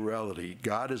spiritual reality,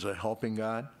 God is a helping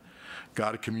God.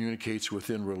 God communicates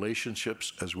within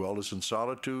relationships as well as in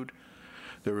solitude.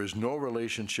 There is no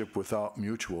relationship without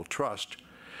mutual trust.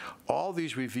 All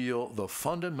these reveal the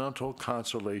fundamental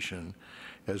consolation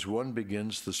as one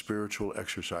begins the spiritual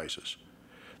exercises.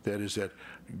 That is, that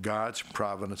God's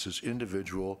providence is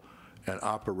individual and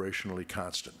operationally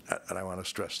constant. And I want to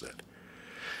stress that.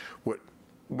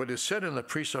 What is said in the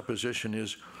presupposition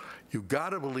is you've got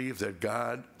to believe that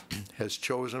God has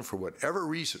chosen, for whatever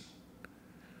reason,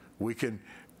 we can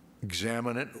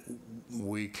examine it,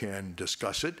 we can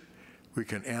discuss it, we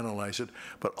can analyze it,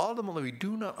 but ultimately we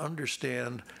do not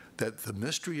understand that the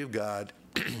mystery of God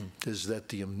is that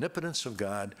the omnipotence of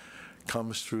God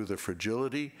comes through the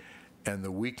fragility and the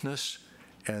weakness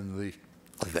and the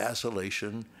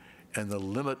vacillation and the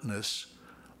limitness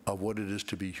of what it is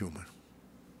to be human.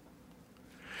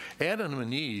 Adam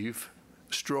and Eve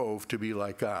strove to be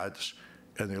like gods,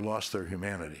 and they lost their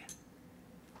humanity.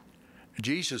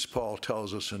 Jesus, Paul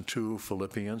tells us in 2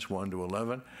 Philippians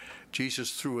 1-11,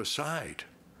 Jesus threw aside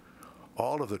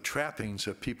all of the trappings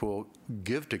that people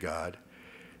give to God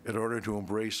in order to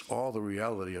embrace all the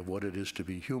reality of what it is to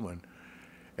be human.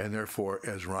 And therefore,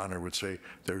 as Ronner would say,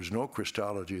 there's no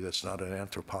Christology that's not an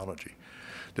anthropology.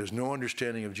 There's no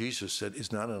understanding of Jesus that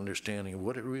is not an understanding of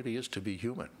what it really is to be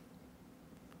human.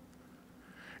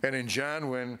 And in John,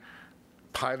 when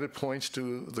Pilate points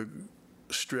to the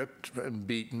stripped and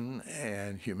beaten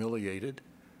and humiliated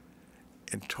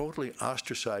and totally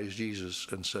ostracized Jesus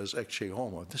and says, Ecce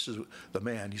homo, this is the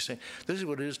man. He's saying, this is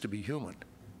what it is to be human.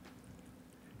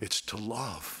 It's to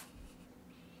love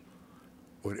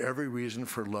when every reason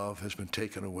for love has been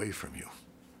taken away from you.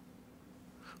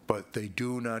 But they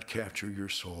do not capture your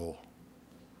soul.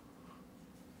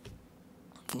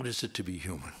 What is it to be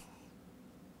human?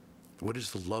 What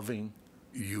is the loving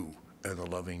you and the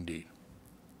loving deed?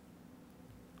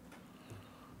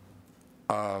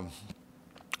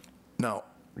 Now,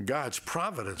 God's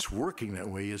providence working that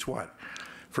way is what?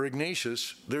 For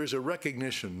Ignatius, there's a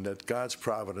recognition that God's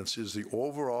providence is the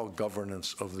overall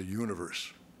governance of the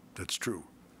universe. That's true.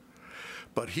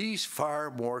 But he's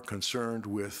far more concerned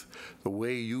with the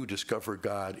way you discover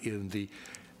God in the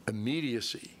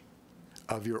immediacy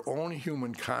of your own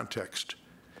human context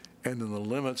and in the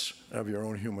limits of your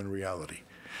own human reality.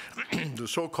 The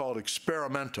so-called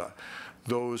experimenta,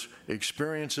 those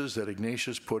experiences that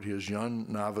Ignatius put his young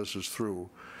novices through,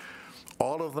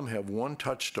 all of them have one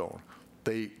touchstone.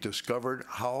 They discovered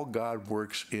how God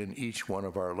works in each one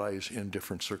of our lives in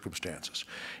different circumstances.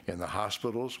 In the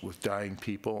hospitals with dying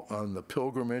people, on the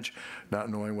pilgrimage, not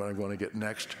knowing what I'm going to get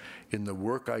next, in the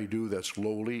work I do that's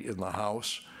lowly in the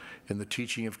house, in the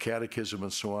teaching of catechism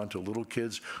and so on to little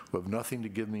kids who have nothing to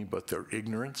give me but their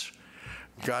ignorance.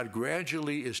 God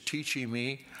gradually is teaching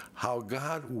me how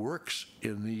God works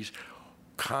in these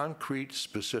concrete,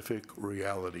 specific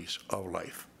realities of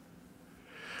life.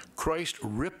 Christ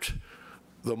ripped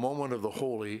the moment of the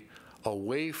holy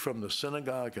away from the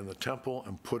synagogue and the temple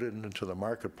and put it into the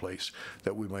marketplace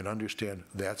that we might understand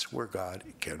that's where God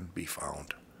can be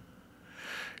found.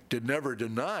 Did never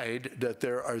denied that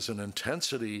there is an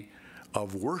intensity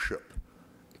of worship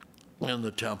in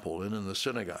the temple and in the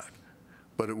synagogue,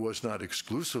 but it was not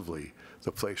exclusively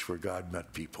the place where God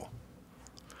met people.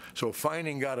 So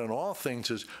finding God in all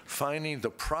things is finding the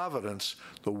providence,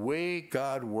 the way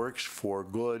God works for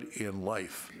good in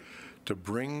life, to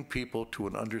bring people to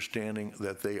an understanding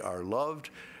that they are loved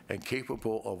and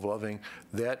capable of loving.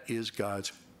 That is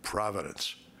God's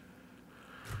providence.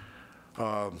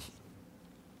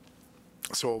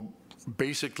 So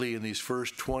basically in these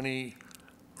first 20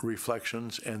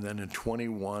 reflections and then in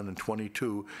 21 and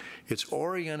 22, it's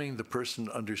orienting the person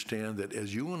to understand that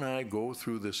as you and I go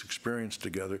through this experience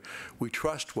together, we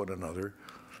trust one another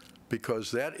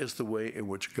because that is the way in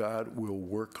which God will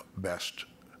work best.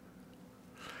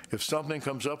 If something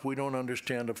comes up we don't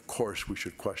understand, of course we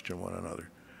should question one another.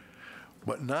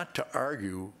 But not to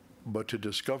argue, but to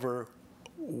discover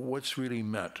what's really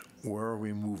meant. Where are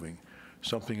we moving?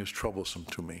 Something is troublesome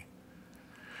to me.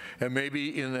 And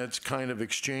maybe in that kind of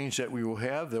exchange that we will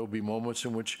have, there will be moments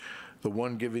in which the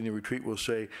one giving the retreat will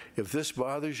say, if this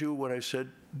bothers you, what I said,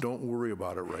 don't worry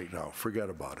about it right now. Forget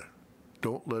about it.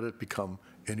 Don't let it become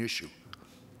an issue.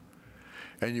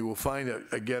 And you will find that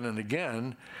again and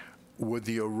again, with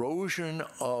the erosion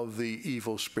of the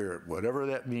evil spirit, whatever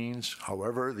that means,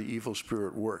 however the evil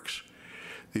spirit works,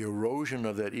 the erosion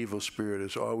of that evil spirit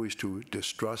is always to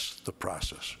distrust the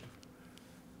process.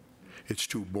 It's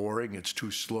too boring, it's too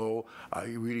slow, I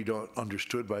really don't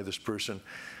understood by this person.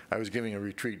 I was giving a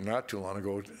retreat not too long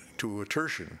ago to a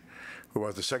tertian who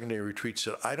at the secondary retreat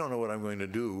said, I don't know what I'm going to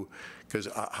do because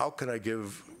how can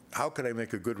I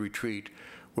make a good retreat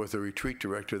with a retreat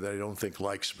director that I don't think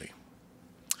likes me?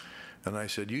 And I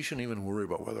said, you shouldn't even worry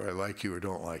about whether I like you or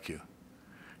don't like you.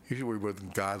 You should worry whether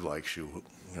God likes you,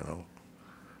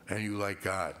 and you like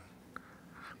God.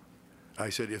 I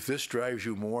said, if this drives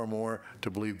you more and more to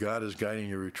believe God is guiding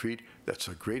your retreat, that's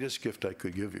the greatest gift I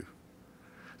could give you.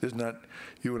 This is not,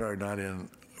 you and I are not in,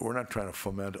 we're not trying to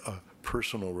foment a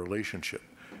personal relationship.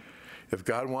 If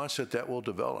God wants it, that will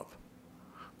develop.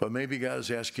 But maybe God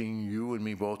is asking you and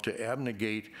me both to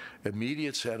abnegate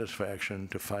immediate satisfaction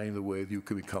to find the way that you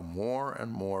can become more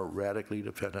and more radically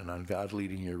dependent on God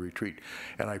leading your retreat.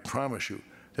 And I promise you,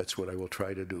 that's what I will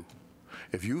try to do.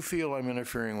 If you feel I'm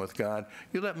interfering with God,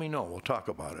 you let me know. We'll talk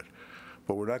about it.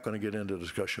 But we're not going to get into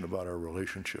discussion about our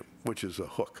relationship, which is a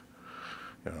hook,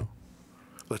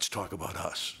 let's talk about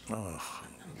us. Oh,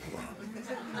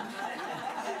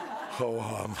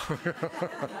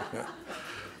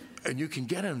 and you can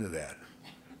get into that.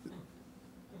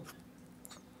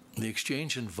 The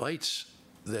exchange invites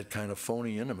that kind of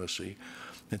phony intimacy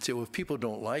and say, well, if people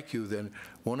don't like you, then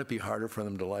won't it be harder for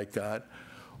them to like God?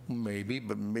 Maybe,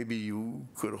 but maybe you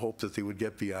could hope that they would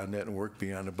get beyond that and work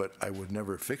beyond it, but I would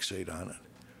never fixate on it.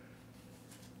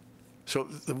 So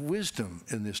the wisdom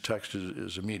in this text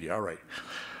is immediate. All right.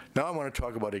 Now I want to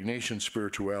talk about Ignatian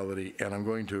spirituality, and I'm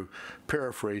going to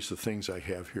paraphrase the things I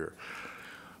have here.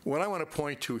 What I want to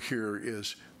point to here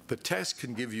is the text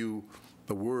can give you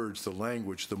the words, the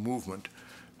language, the movement.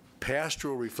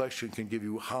 Pastoral reflection can give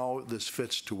you how this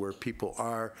fits to where people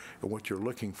are and what you're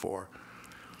looking for.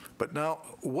 But now,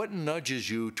 what nudges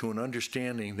you to an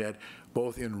understanding that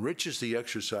both enriches the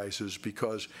exercises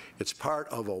because it's part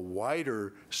of a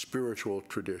wider spiritual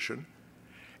tradition,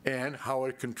 and how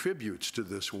it contributes to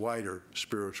this wider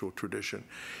spiritual tradition?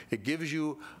 It gives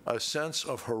you a sense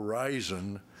of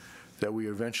horizon that we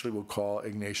eventually will call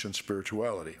Ignatian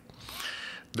spirituality.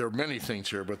 There are many things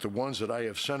here, but the ones that I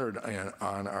have centered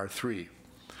on are three.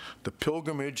 The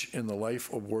pilgrimage in the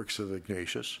life of works of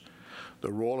Ignatius,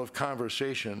 the role of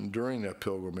conversation during that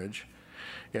pilgrimage,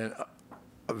 and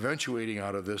eventuating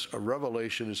out of this, a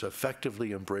revelation is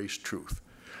effectively embraced truth.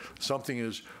 Something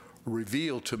is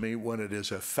revealed to me when it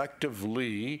is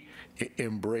effectively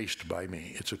embraced by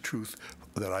me. It's a truth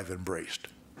that I've embraced.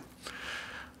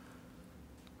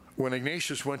 When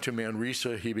Ignatius went to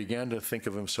Manresa, he began to think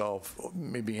of himself,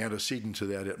 maybe antecedent to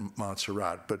that, at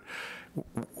Montserrat, but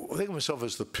think of himself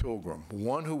as the pilgrim,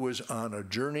 one who was on a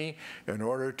journey in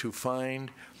order to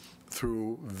find,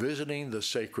 through visiting the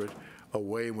sacred, a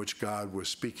way in which God was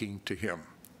speaking to him.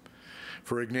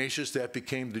 For Ignatius, that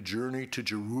became the journey to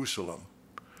Jerusalem.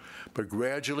 But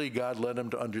gradually, God led him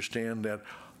to understand that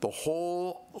the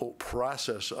whole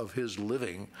process of his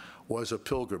living was a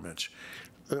pilgrimage.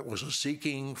 It was a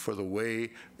seeking for the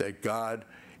way that God,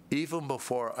 even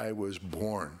before I was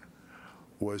born,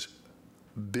 was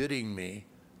bidding me,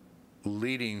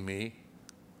 leading me,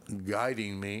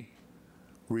 guiding me,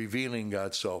 revealing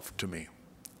God's self to me.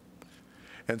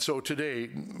 And so today,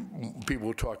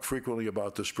 people talk frequently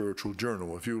about the spiritual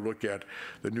journal. If you look at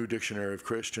the New Dictionary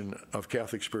of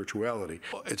Catholic Spirituality,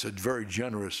 it's a very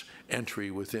generous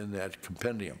entry within that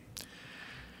compendium.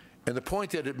 And the point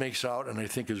that it makes out, and I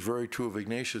think is very true of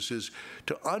Ignatius, is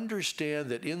to understand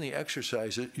that in the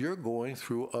exercises, you're going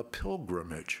through a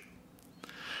pilgrimage.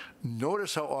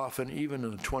 Notice how often, even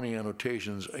in the 20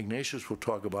 annotations, Ignatius will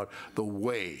talk about the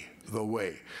way, the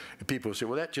way. And people say,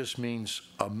 well, that just means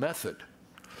a method.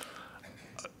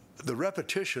 The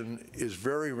repetition is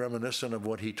very reminiscent of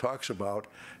what he talks about,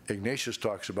 Ignatius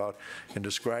talks about, in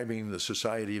describing the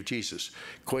society of Jesus.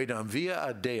 Quaedam via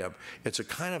ad Deum. It's a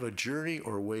kind of a journey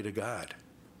or a way to God.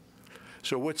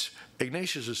 So what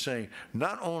Ignatius is saying,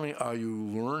 not only are you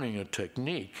learning a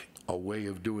technique, a way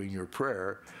of doing your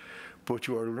prayer, but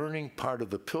you are learning part of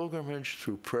the pilgrimage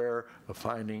through prayer of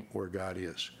finding where God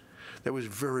is. That was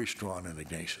very strong in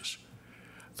Ignatius.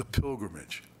 The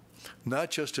pilgrimage. Not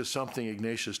just as something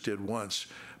Ignatius did once,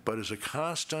 but as a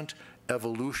constant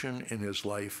evolution in his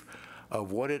life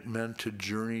of what it meant to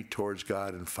journey towards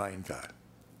God and find God.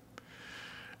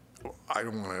 I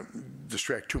don't want to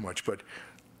distract too much, but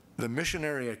the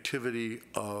missionary activity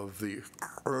of the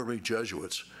early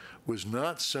Jesuits was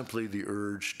not simply the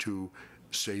urge to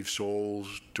save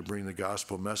souls, to bring the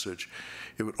gospel message.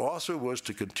 It also was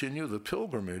to continue the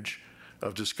pilgrimage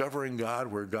of discovering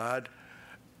God where God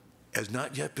has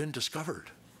not yet been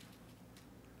discovered.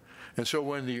 And so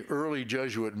when the early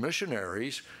Jesuit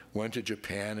missionaries went to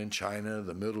Japan and China,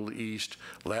 the Middle East,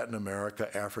 Latin America,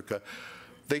 Africa,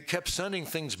 they kept sending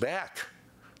things back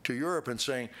to Europe and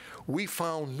saying, we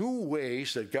found new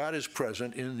ways that God is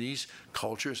present in these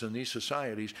cultures and these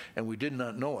societies, and we did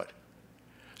not know it.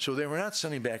 So they were not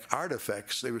sending back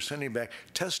artifacts, they were sending back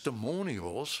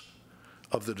testimonials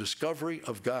of the discovery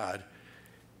of God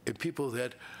in people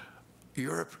that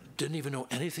Europe didn't even know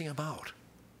anything about.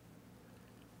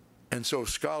 And so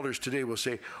scholars today will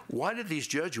say, why did these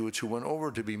Jesuits who went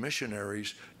over to be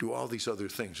missionaries do all these other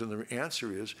things? And the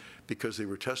answer is because they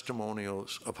were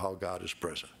testimonials of how God is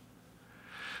present.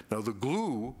 Now, the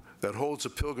glue that holds a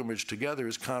pilgrimage together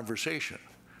is conversation,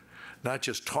 not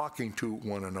just talking to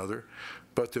one another,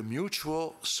 but the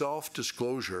mutual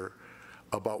self-disclosure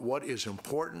about what is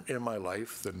important in my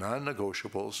life, the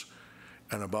non-negotiables,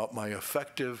 and about my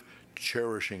effective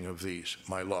cherishing of these,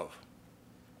 my love.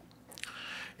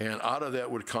 And out of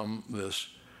that would come this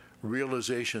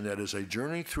realization that as I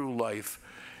journey through life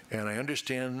and I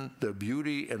understand the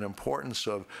beauty and importance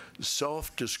of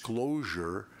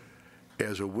self-disclosure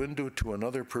as a window to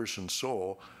another person's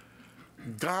soul,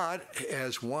 God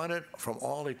has wanted from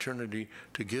all eternity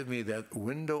to give me that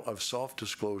window of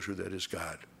self-disclosure that is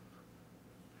God.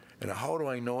 And how do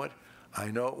I know it?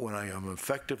 I know it when I am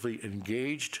effectively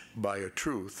engaged by a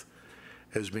truth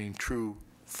as being true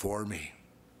for me.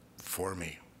 For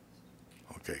me.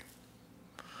 Okay.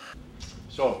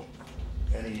 So,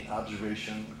 any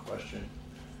observation, question,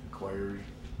 inquiry?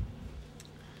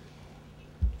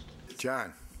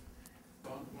 John.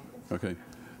 Okay.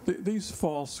 These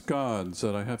false gods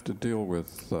that I have to deal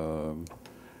with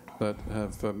that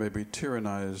have maybe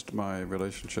tyrannized my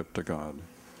relationship to God.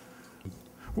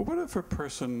 Well, what if a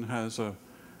person has a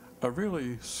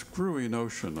really screwy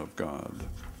notion of God?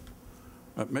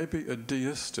 Maybe a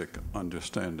deistic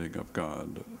understanding of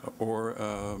God, or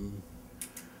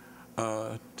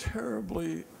a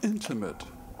terribly intimate,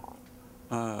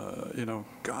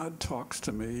 God talks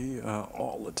to me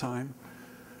all the time.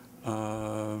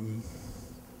 In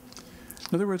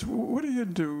other words, what do you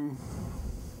do?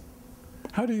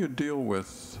 How do you deal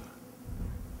with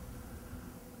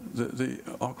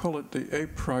I'll call it the a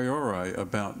priori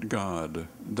about God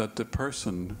that the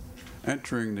person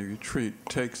entering the retreat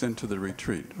takes into the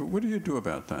retreat? What do you do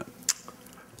about that?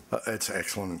 That's an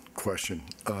excellent question.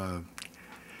 And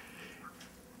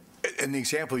the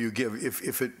example you give,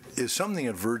 if it is something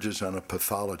that verges on a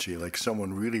pathology, like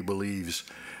someone really believes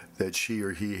that she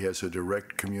or he has a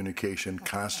direct communication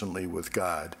constantly with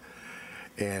God,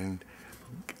 and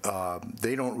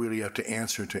they don't really have to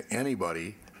answer to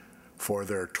anybody for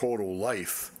their total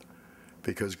life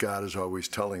because God is always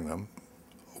telling them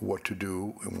what to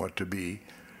do and what to be,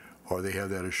 or they have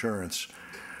that assurance.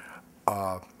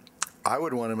 I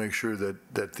would want to make sure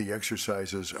that the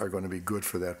exercises are going to be good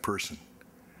for that person,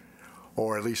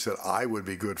 or at least that I would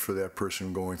be good for that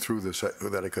person going through this,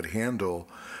 that I could handle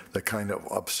the kind of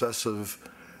obsessive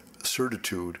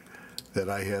certitude that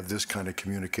I have this kind of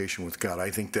communication with God. I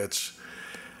think that's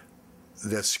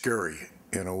scary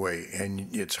in a way, and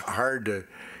it's hard to,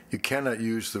 you cannot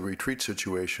use the retreat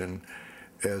situation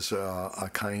as a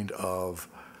kind of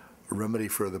remedy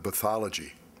for the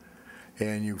pathology.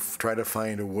 And you try to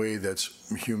find a way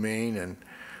that's humane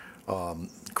and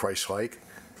Christ-like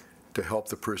to help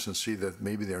the person see that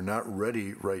maybe they're not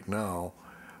ready right now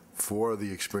for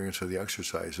the experience of the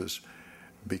exercises,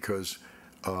 because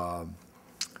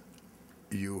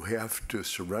you have to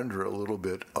surrender a little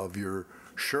bit of your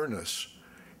sureness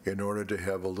in order to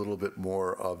have a little bit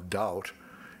more of doubt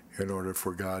in order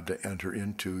for God to enter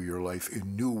into your life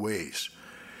in new ways.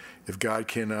 If God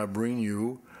cannot bring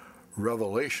you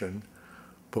revelation,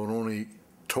 but only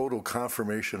total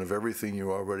confirmation of everything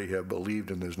you already have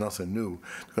believed and there's nothing new,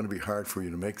 it's going to be hard for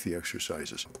you to make the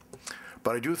exercises.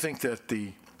 But I do think that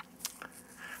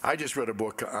I just read a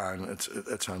book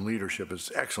it's on leadership.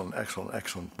 It's excellent, excellent,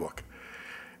 excellent book.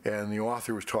 And the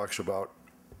author talks about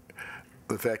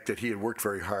the fact that he had worked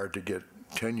very hard to get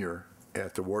tenure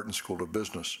at the Wharton School of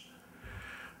Business.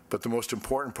 But the most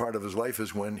important part of his life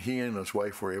is when he and his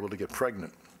wife were able to get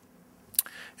pregnant.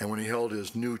 And when he held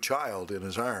his new child in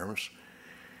his arms,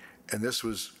 and this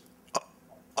was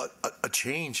a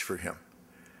change for him.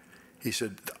 He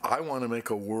said, I want to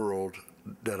make a world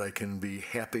that I can be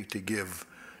happy to give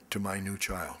to my new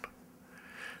child.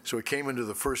 So he came into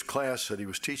the first class that he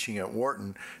was teaching at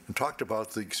Wharton and talked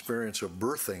about the experience of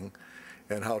birthing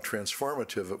and how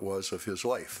transformative it was of his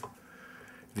life.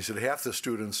 He said half the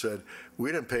students said,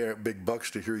 we didn't pay big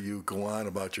bucks to hear you go on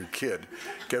about your kid.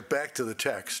 Get back to the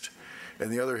text.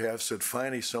 And the other half said,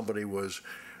 finally somebody was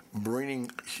bringing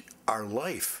our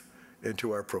life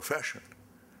into our profession.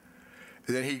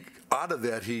 And then out of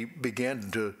that, he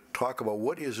began to talk about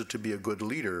what is it to be a good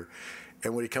leader.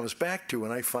 And what he comes back to,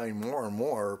 and I find more and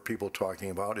more people talking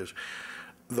about, is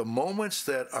the moments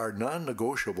that are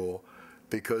non-negotiable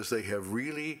because they have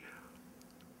really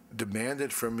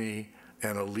demanded from me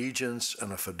an allegiance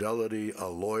and a fidelity, a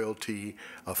loyalty,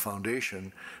 a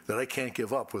foundation that I can't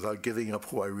give up without giving up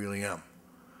who I really am.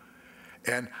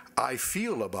 And I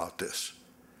feel about this,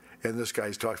 and this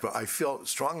guy talks about, I felt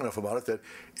strong enough about it that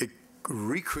it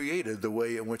recreated the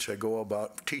way in which I go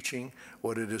about teaching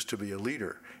what it is to be a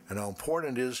leader, and how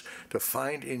important it is to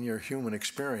find in your human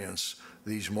experience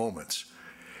these moments.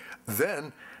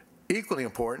 Then, equally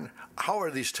important, how are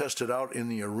these tested out in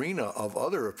the arena of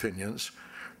other opinions?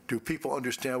 Do people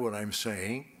understand what I'm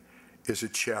saying? Is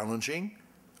it challenging?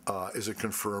 Is it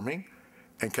confirming?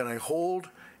 And can I hold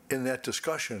in that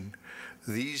discussion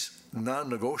these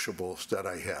non-negotiables that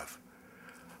I have?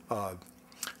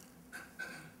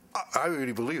 I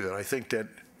really believe it. I think that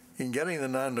in getting the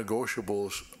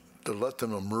non-negotiables to let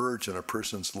them emerge in a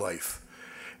person's life,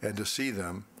 and to see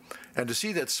them, and to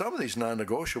see that some of these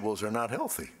non-negotiables are not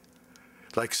healthy,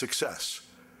 like success.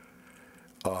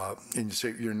 And you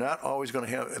say you're not always going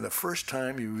to have, and the first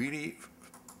time you really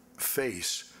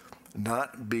face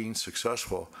not being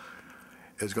successful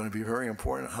is going to be very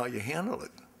important how you handle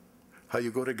it. How you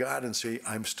go to God and say,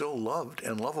 I'm still loved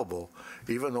and lovable,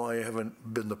 even though I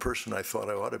haven't been the person I thought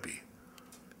I ought to be.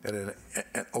 And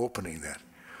opening that.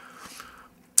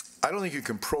 I don't think you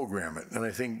can program it. And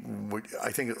I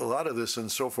think a lot of this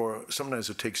and so forth, sometimes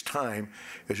it takes time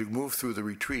as you move through the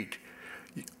retreat.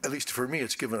 At least for me,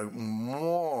 it's given a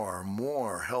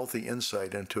more healthy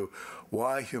insight into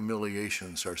why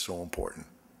humiliations are so important,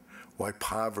 why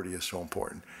poverty is so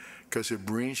important. Because it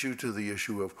brings you to the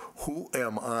issue of who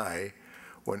am I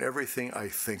when everything I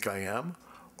think I am,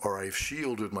 or I've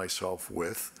shielded myself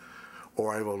with,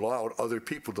 or I've allowed other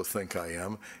people to think I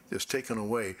am, is taken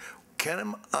away.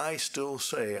 Can I still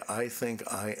say I think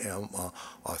I am an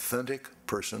authentic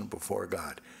person before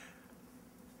God?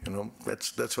 You know,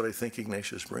 that's what I think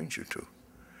Ignatius brings you to.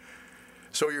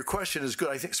 So your question is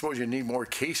good. Suppose you need more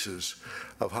cases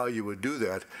of how you would do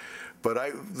that. But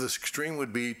this extreme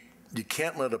would be, you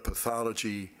can't let a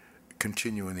pathology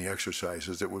continue in the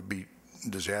exercises. That would be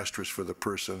disastrous for the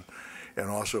person and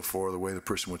also for the way the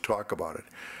person would talk about it.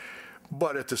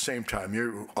 But at the same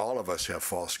time, all of us have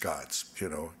false gods. You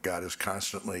know, God is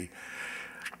constantly,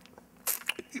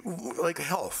 like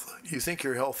health. You think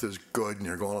your health is good and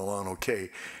you're going along okay,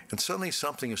 and suddenly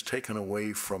something is taken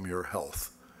away from your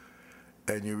health.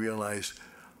 And you realize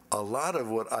a lot of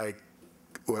what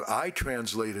I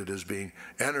translated as being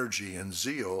energy and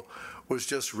zeal was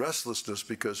just restlessness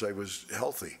because I was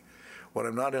healthy. When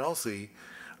I'm not healthy,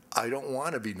 I don't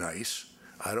want to be nice.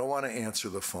 I don't want to answer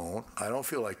the phone. I don't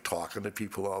feel like talking to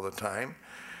people all the time.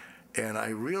 And I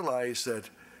realize that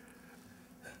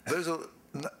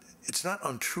it's not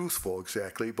untruthful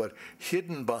exactly, but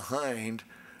hidden behind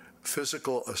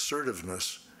physical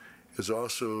assertiveness is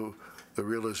also the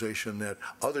realization that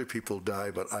other people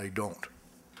die, but I don't.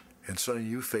 And suddenly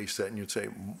you face that and you'd say,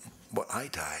 but I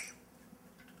die.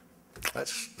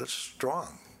 That's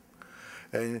strong.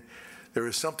 And there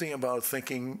is something about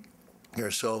thinking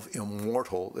yourself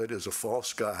immortal that is a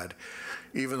false god,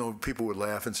 even though people would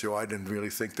laugh and say, oh, I didn't really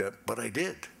think that, but I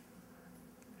did.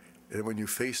 And when you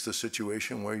face the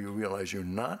situation where you realize you're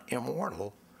not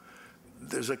immortal,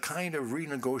 there's a kind of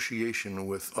renegotiation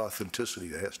with authenticity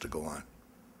that has to go on.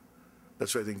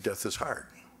 That's why I think death is hard.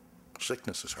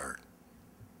 Sickness is hard.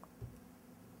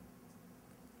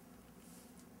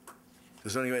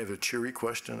 Does anybody have a cheery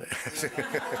question?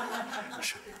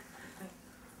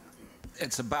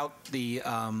 It's about the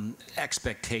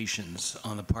expectations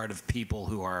on the part of people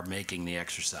who are making the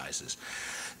exercises.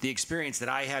 The experience that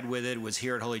I had with it was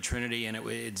here at Holy Trinity, and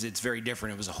it's very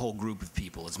different. It was a whole group of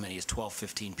people, as many as 12,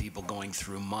 15 people going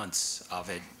through months of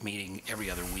it, meeting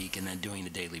every other week, and then doing the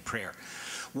daily prayer.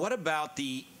 What about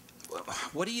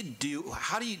what do you do?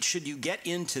 Should you get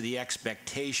into the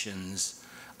expectations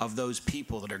of those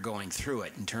people that are going through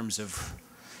it in terms of,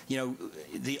 you know,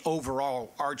 the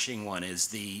overall arching one is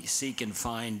the seek and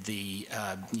find the,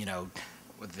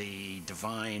 the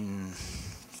divine,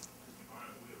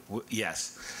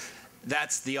 yes,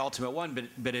 that's the ultimate one,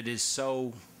 but it is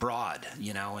so broad,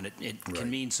 you know, and it can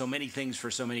mean so many things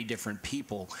for so many different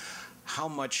people. How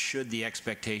much should the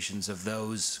expectations of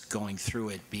those going through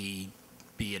it be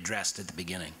addressed at the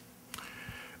beginning?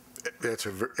 That's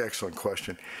an excellent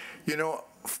question. You know,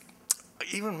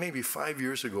 even maybe 5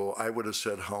 years ago, I would have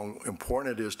said how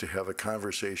important it is to have a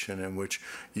conversation in which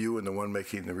you and the one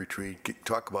making the retreat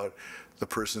talk about the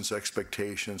person's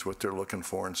expectations, what they're looking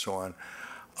for, and so on.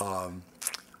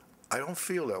 I don't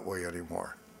feel that way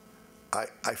anymore.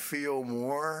 I feel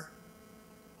more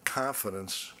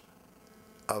confidence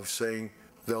of saying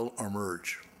they'll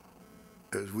emerge.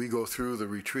 As we go through the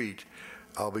retreat,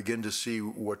 I'll begin to see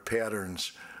what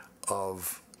patterns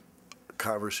of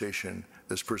conversation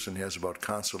this person has about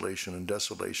consolation and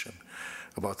desolation,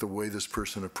 about the way this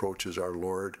person approaches our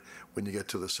Lord when you get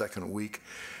to the second week.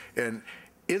 And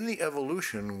in the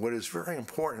evolution, what is very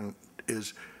important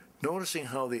is noticing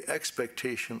how the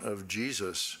expectation of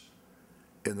Jesus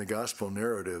in the gospel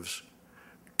narratives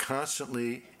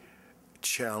constantly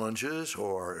challenges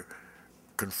or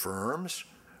confirms,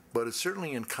 but it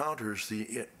certainly encounters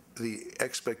the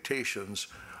expectations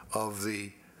of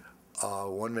the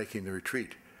one making the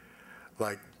retreat.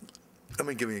 Like, let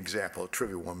me give you an example, a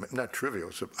trivial one. Not trivial,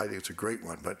 I think it's a great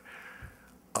one, but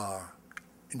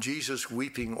Jesus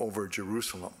weeping over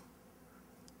Jerusalem.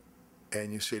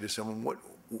 And you say to someone, "What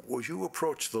would you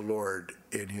approach the Lord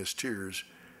in his tears?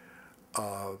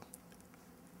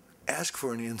 ask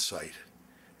for an insight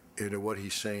into what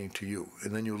he's saying to you.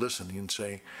 And then you listen and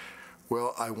say,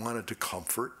 well, I wanted to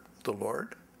comfort the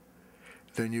Lord.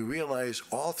 Then you realize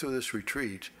all through this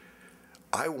retreat,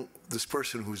 this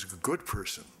person who's a good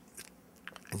person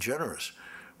and generous,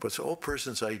 but the old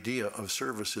person's idea of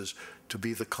service is to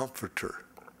be the comforter,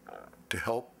 to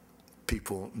help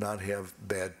people not have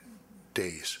bad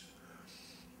days.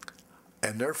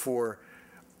 And therefore,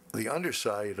 the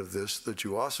underside of this that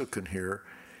you also can hear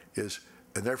is,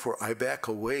 and therefore I back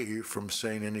away from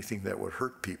saying anything that would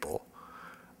hurt people.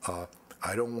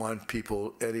 I don't want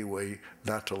people anyway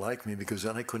not to like me, because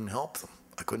then I couldn't help them.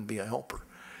 I couldn't be a helper.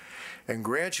 And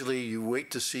gradually you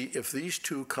wait to see if these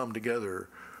two come together,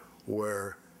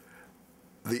 where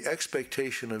the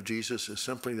expectation of Jesus is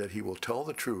simply that he will tell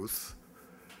the truth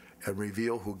and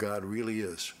reveal who God really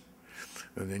is.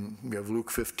 And then we have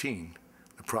Luke 15,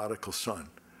 the prodigal son.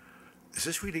 Is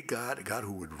this really God? A God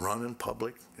who would run in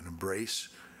public and embrace?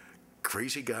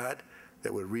 Crazy God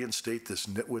that would reinstate this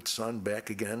nitwit son back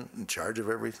again in charge of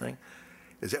everything?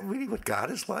 Is that really what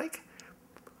God is like?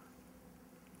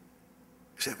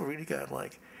 Is that really God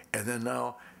like? And then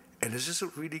now, and is this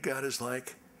what really God is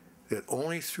like? That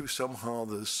only through somehow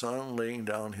the son laying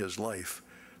down his life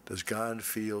does God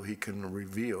feel he can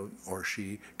reveal, or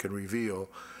she can reveal,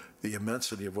 the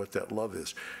immensity of what that love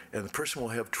is. And the person will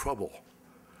have trouble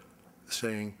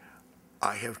saying,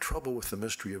 I have trouble with the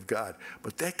mystery of God.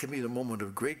 But that can be the moment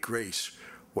of great grace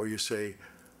where you say,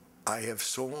 I have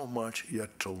so much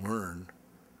yet to learn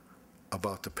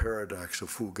about the paradox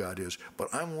of who God is, but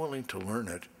I'm willing to learn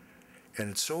it.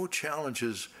 And it so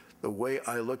challenges the way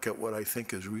I look at what I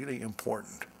think is really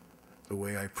important, the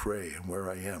way I pray and where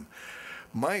I am.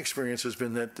 My experience has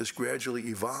been that this gradually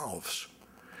evolves.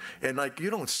 And like, you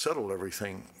don't settle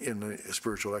everything in the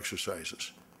spiritual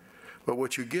exercises. But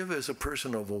what you give is a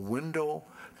person of a window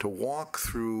to walk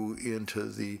through into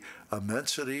the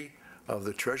immensity of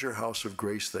the treasure house of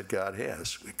grace that God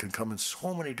has. It can come in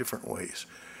so many different ways.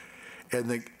 And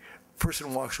the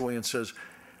person walks away and says,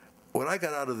 what I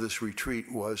got out of this retreat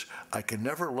was I can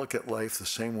never look at life the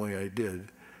same way I did.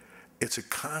 It's a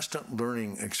constant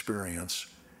learning experience.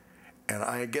 And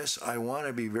I guess I want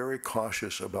to be very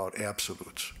cautious about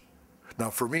absolutes. Now,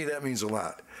 for me, that means a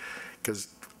lot, because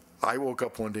I woke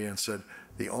up one day and said,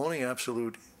 the only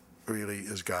absolute really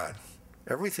is God.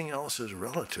 Everything else is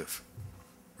relative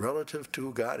to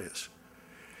who God is.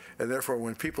 And therefore,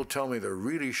 when people tell me they're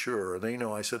really sure, they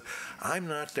know, I said, I'm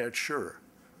not that sure.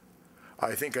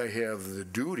 I think I have the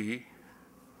duty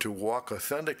to walk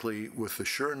authentically with the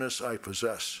sureness I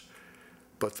possess,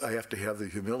 but I have to have the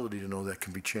humility to know that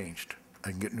can be changed.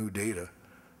 I can get new data,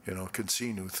 can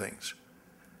see new things.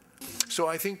 So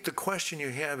I think the question you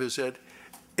have is that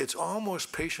it's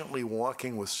almost patiently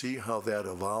walking with see how that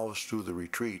evolves through the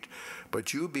retreat,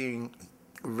 but you being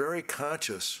very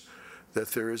conscious that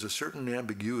there is a certain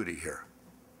ambiguity here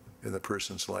in the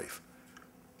person's life.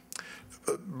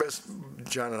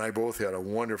 John and I both had a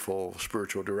wonderful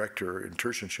spiritual director in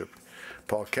tertianship,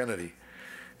 Paul Kennedy,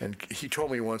 and he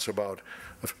told me once about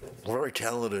a very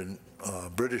talented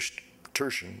British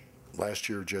tertian, last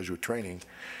year Jesuit training,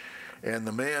 and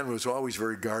the man was always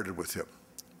very guarded with him.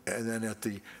 And then at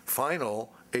the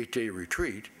final 8-day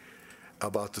retreat,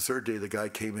 about the third day, the guy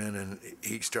came in and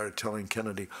he started telling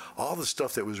Kennedy all the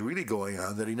stuff that was really going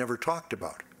on that he never talked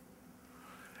about.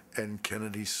 And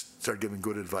Kennedy started giving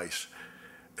good advice,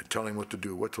 telling him what to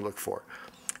do, what to look for.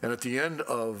 And at the end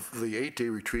of the 8-day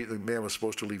retreat, the man was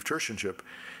supposed to leave tertianship.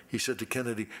 He said to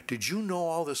Kennedy, did you know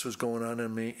all this was going on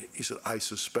in me? He said, I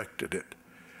suspected it.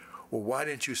 Well, why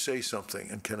didn't you say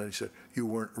something? And Kennedy said, you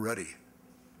weren't ready.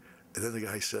 And then the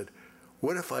guy said,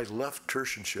 what if I left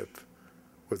tertianship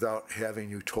without having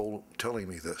you telling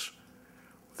me this?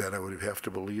 Then I would have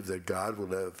to believe that God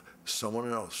would have someone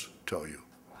else tell you.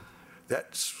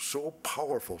 That's so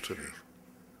powerful to me.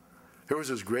 There was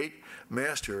this great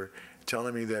master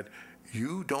telling me that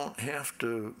you don't have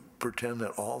to pretend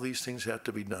that all these things have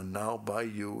to be done now by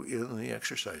you in the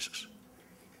exercises.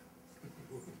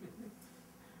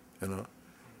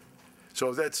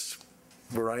 So that's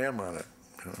where I am on it.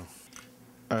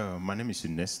 My name is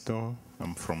Nestor.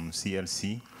 I'm from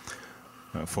CLC.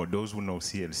 For those who know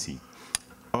CLC,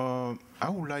 I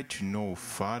would like to know,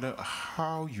 Father,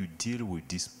 how you deal with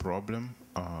this problem.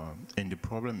 And the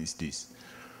problem is this,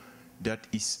 that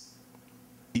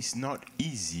it's not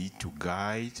easy to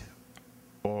guide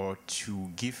or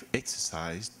to give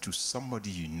exercise to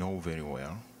somebody you know very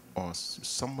well or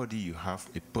somebody you have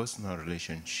a personal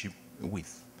relationship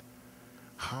with.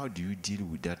 How do you deal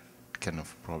with that kind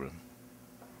of problem?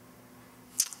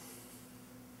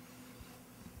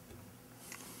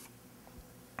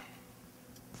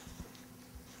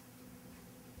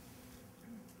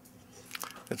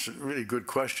 It's a really good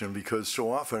question, because so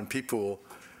often people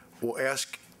will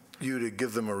ask you to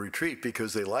give them a retreat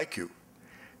because they like you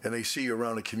and they see you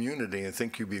around a community and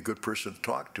think you'd be a good person to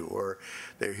talk to, or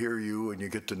they hear you and you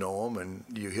get to know them and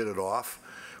you hit it off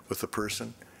with the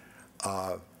person.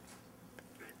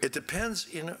 It depends,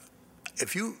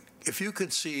 if you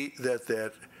can see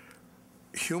that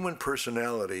human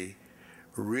personality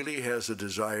really has a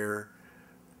desire,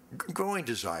 growing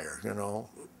desire,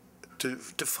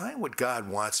 to find what God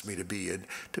wants me to be, and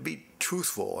to be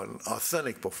truthful and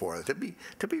authentic before it,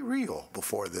 to be real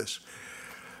before this.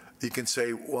 You can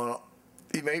say, well,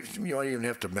 you don't even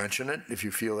have to mention it if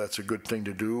you feel that's a good thing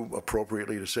to do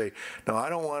appropriately, to say, no, I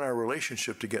don't want our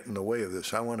relationship to get in the way of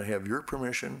this. I want to have your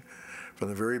permission from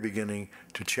the very beginning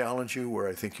to challenge you where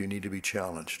I think you need to be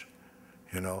challenged,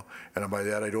 And by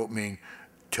that, I don't mean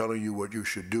telling you what you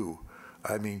should do.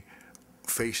 I mean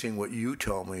facing what you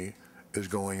tell me is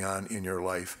going on in your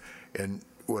life, and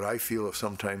what I feel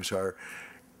sometimes are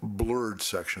blurred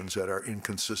sections that are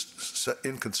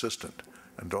inconsistent.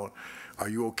 And are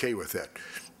you okay with that?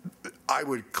 I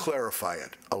would clarify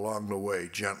it along the way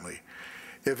gently.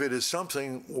 If it is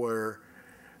something where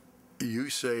you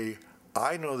say,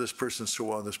 I know this person so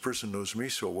well and this person knows me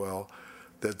so well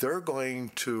that they're going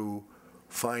to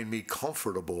find me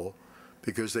comfortable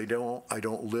because I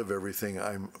don't live everything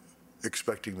I'm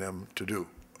expecting them to do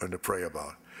and to pray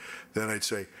about, then I'd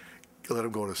say, let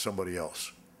them go to somebody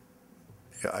else.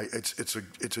 Yeah, it's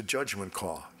a judgment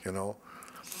call,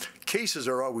 Cases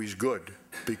are always good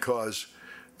because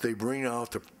they bring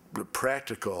out the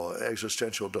practical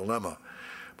existential dilemma.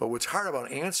 But what's hard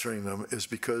about answering them is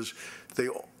because they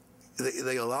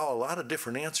allow a lot of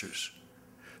different answers.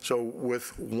 So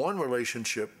with one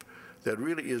relationship that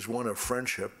really is one of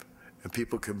friendship, and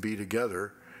people can be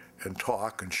together and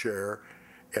talk and share,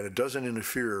 and it doesn't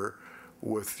interfere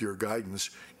with your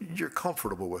guidance, you're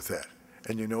comfortable with that,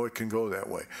 and it can go that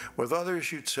way. With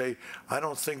others, you'd say, I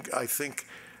think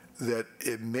that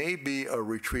it may be a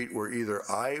retreat where either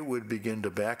I would begin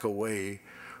to back away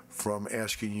from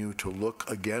asking you to look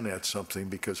again at something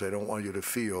because I don't want you to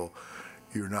feel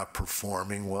you're not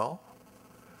performing well,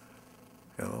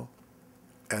 and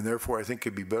therefore I think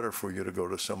it'd be better for you to go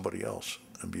to somebody else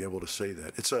and be able to say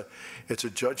that. It's a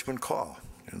judgment call,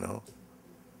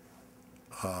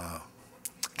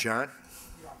 John?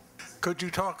 Could you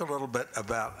talk a little bit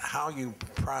about how you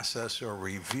process or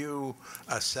review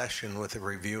a session with a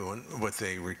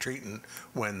retreatant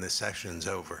when the session's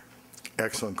over?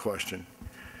 Excellent question.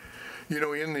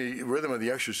 In the rhythm of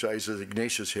the exercises,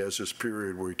 Ignatius has this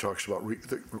period where he talks about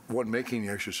the one making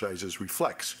the exercises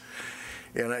reflects.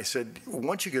 And I said,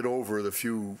 once you get over the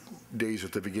few days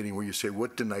at the beginning where you say,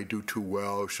 what didn't I do too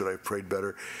well? Should I have prayed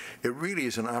better? It really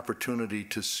is an opportunity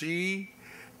to see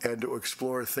and to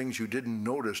explore things you didn't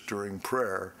notice during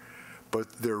prayer,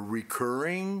 but they're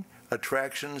recurring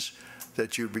attractions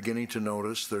that you're beginning to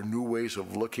notice. They're new ways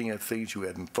of looking at things you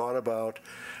hadn't thought about.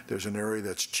 There's an area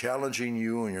that's challenging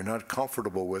you and you're not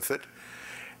comfortable with it.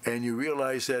 And you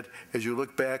realize that as you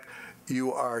look back,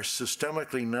 you are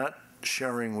systemically not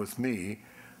sharing with me,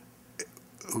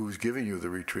 who's giving you the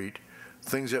retreat,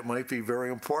 things that might be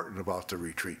very important about the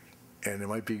retreat. And it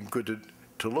might be good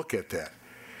to look at that.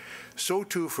 So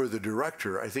too for the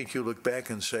director, I think you look back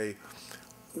and say,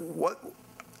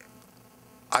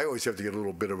 I always have to get a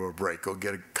little bit of a break, go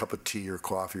get a cup of tea or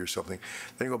coffee or something,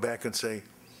 then go back and say,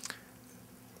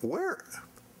 how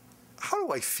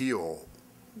do I feel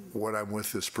when I'm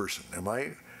with this person? Am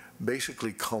I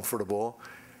basically comfortable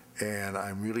and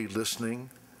I'm really listening?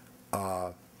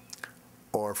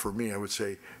 Or for me, I would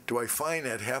say, do I find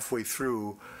that halfway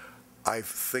through, I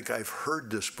think I've heard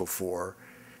this before,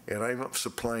 and I'm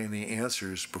supplying the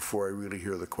answers before I really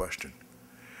hear the question?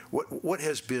 What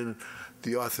has been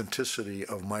the authenticity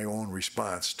of my own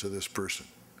response to this person?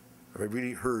 Have I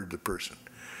really heard the person?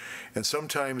 And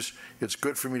sometimes it's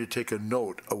good for me to take a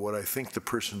note of what I think the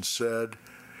person said.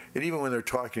 And even when they're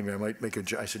talking to me, I might make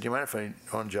I said, do you mind if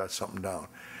I jot something down?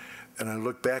 And I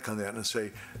look back on that and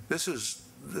say, this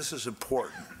is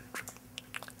important.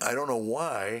 I don't know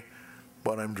why,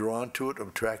 but I'm drawn to it, I'm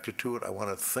attracted to it. I want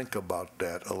to think about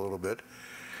that a little bit.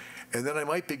 And then I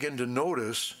might begin to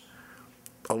notice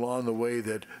along the way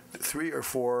that 3 or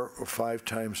 4 or 5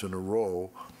 times in a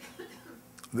row,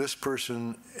 this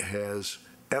person has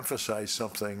emphasized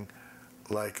something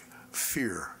like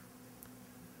fear,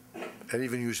 and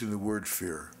even using the word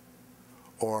fear,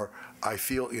 or I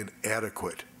feel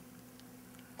inadequate,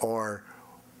 or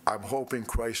I'm hoping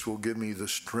Christ will give me the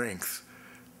strength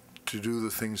to do the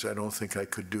things I don't think I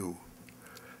could do.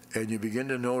 And you begin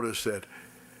to notice that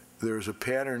there's a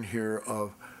pattern here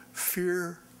of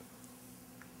fear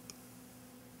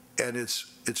and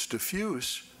it's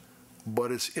diffuse,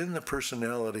 but it's in the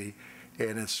personality,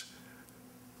 and it's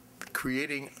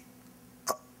creating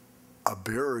a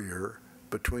barrier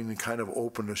between the kind of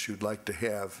openness you'd like to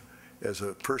have as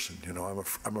a person. You know,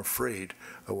 I'm afraid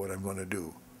of what I'm going to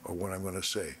do or what I'm going to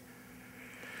say.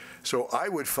 So I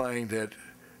would find that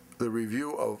the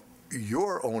review of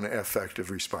your own affective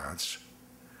response,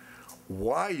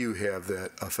 why you have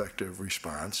that affective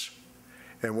response,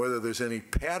 and whether there's any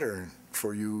pattern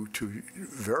for you to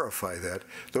verify that,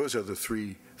 those are the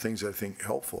three things I think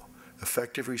helpful.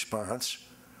 Effective response,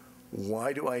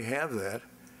 why do I have that?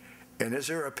 And is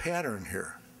there a pattern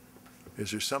here?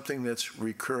 Is there something that's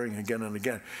recurring again and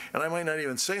again? And I might not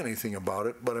even say anything about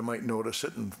it, but I might notice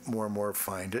it and more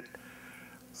find it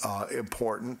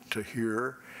important to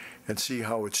hear and see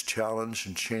how it's challenged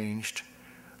and changed.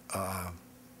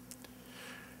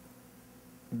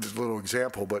 Just a little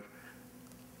example, but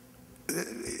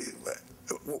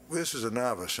this is a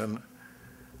novice, and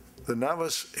the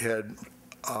novice had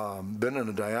been in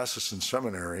a diocesan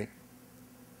seminary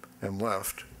and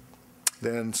left.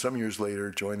 Then some years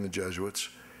later joined the Jesuits,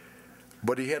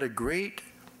 but he had a great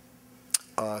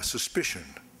suspicion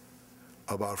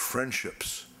about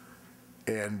friendships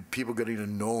and people getting to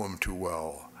know him too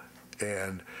well.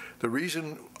 And the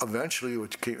reason eventually,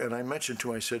 which came, and I mentioned to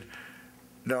him, I said,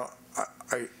 now,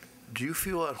 do you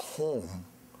feel at home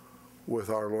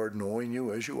with our Lord knowing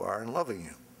you as you are and loving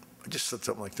you? I just said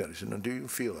something like that. I said, no, do you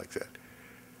feel like that?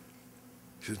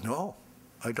 He says, no,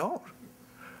 I don't.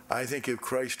 I think if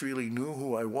Christ really knew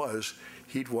who I was,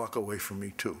 he'd walk away from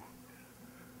me too.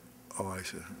 Oh, I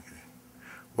said, okay.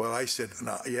 Well, I said,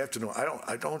 no, you have to know,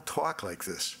 I don't talk like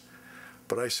this.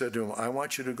 But I said to him, I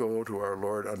want you to go to our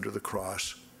Lord under the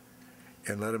cross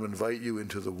and let him invite you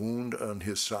into the wound on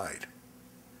his side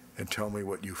and tell me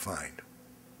what you find.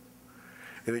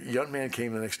 And a young man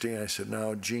came the next day, and I said,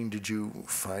 now, Gene, did you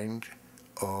find?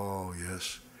 Oh,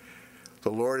 yes.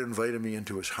 The Lord invited me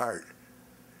into his heart,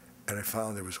 and I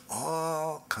found there was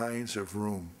all kinds of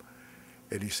room.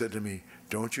 And he said to me,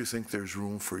 don't you think there's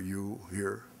room for you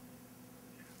here?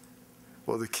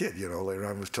 Well, the kid, you know, later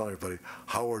on was telling everybody,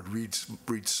 Howard reads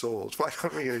souls. Why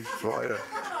don't we read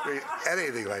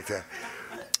anything like that?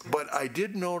 But I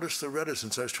did notice the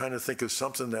reticence. I was trying to think of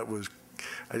something that was,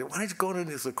 why don't you go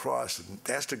into the cross and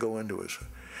ask to go into it?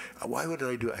 Why would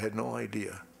I do it? I had no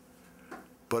idea.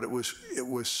 But it was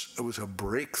a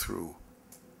breakthrough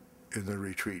in the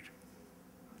retreat.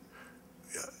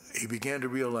 He began to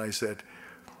realize that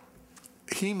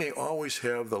he may always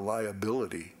have the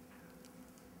liability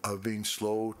of being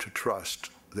slow to trust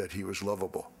that he was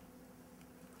lovable.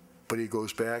 But he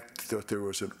goes back to that there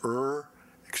was an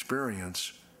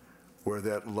experience where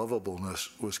that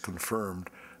lovableness was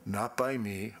confirmed, not by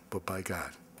me, but by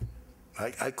God.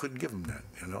 I couldn't give him that,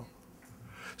 you know?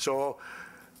 So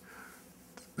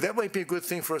that might be a good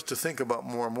thing for us to think about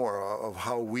more and more, of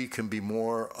how we can be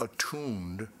more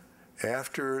attuned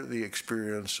after the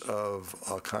experience of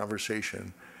a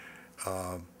conversation.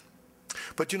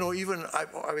 But, you know, even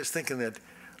I was thinking that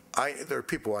there are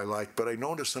people I like, but I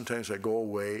notice sometimes I go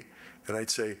away and I'd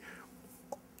say,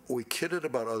 we kidded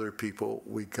about other people,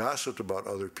 we gossiped about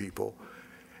other people,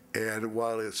 and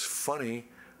while it's funny,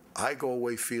 I go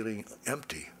away feeling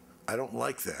empty. I don't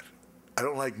like that. I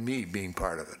don't like me being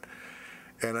part of it.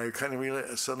 And I kind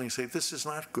of suddenly say, this is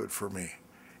not good for me.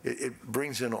 It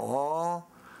brings in all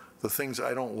the things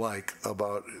I don't like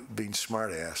about being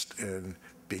smart-assed and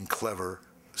being clever,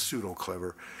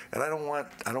 pseudo-clever, and I don't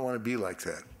want to be like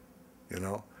that, you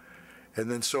know? And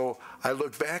then so I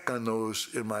look back on those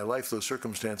in my life, those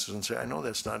circumstances, and say, I know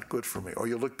that's not good for me. Or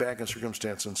you look back on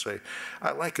circumstances and say,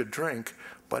 I like a drink,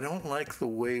 but I don't like the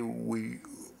way we,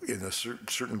 in a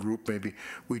certain group maybe,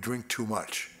 we drink too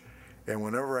much. And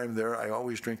whenever I'm there, I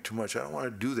always drink too much. I don't want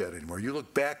to do that anymore. You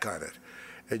look back on it,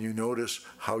 and you notice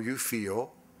how you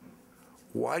feel,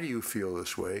 why do you feel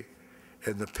this way,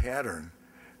 and the pattern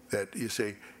that you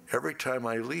say, every time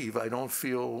I leave, I don't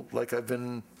feel like I've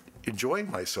been enjoying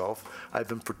myself. I've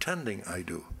been pretending I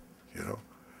do, you know.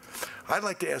 I'd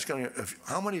like to ask,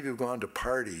 how many of you have gone to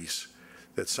parties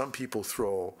that some people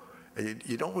throw, and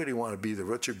you don't really want to be there,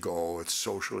 but you go, it's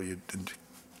social, and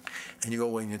you go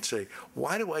away and you say,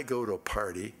 why do I go to a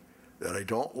party that I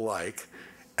don't like,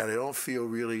 and I don't feel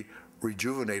really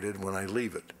rejuvenated when I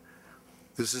leave it?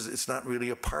 It's not really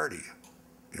a party,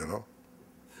 you know,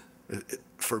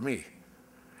 for me.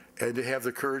 And to have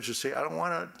the courage to say, I don't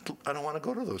want to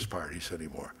go to those parties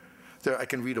anymore. I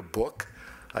can read a book,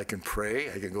 I can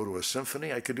pray, I can go to a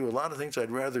symphony, I can do a lot of things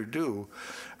I'd rather do.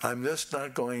 I'm just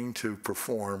not going to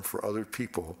perform for other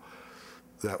people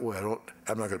that way.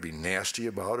 I'm not going to be nasty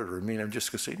about it or mean. I'm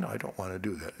just going to say, no, I don't want to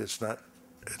do that. It's not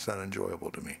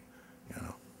enjoyable to me, you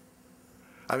know.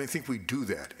 I think we do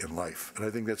that in life, and I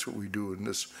think that's what we do in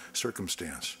this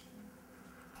circumstance.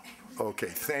 Okay,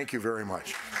 thank you very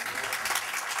much.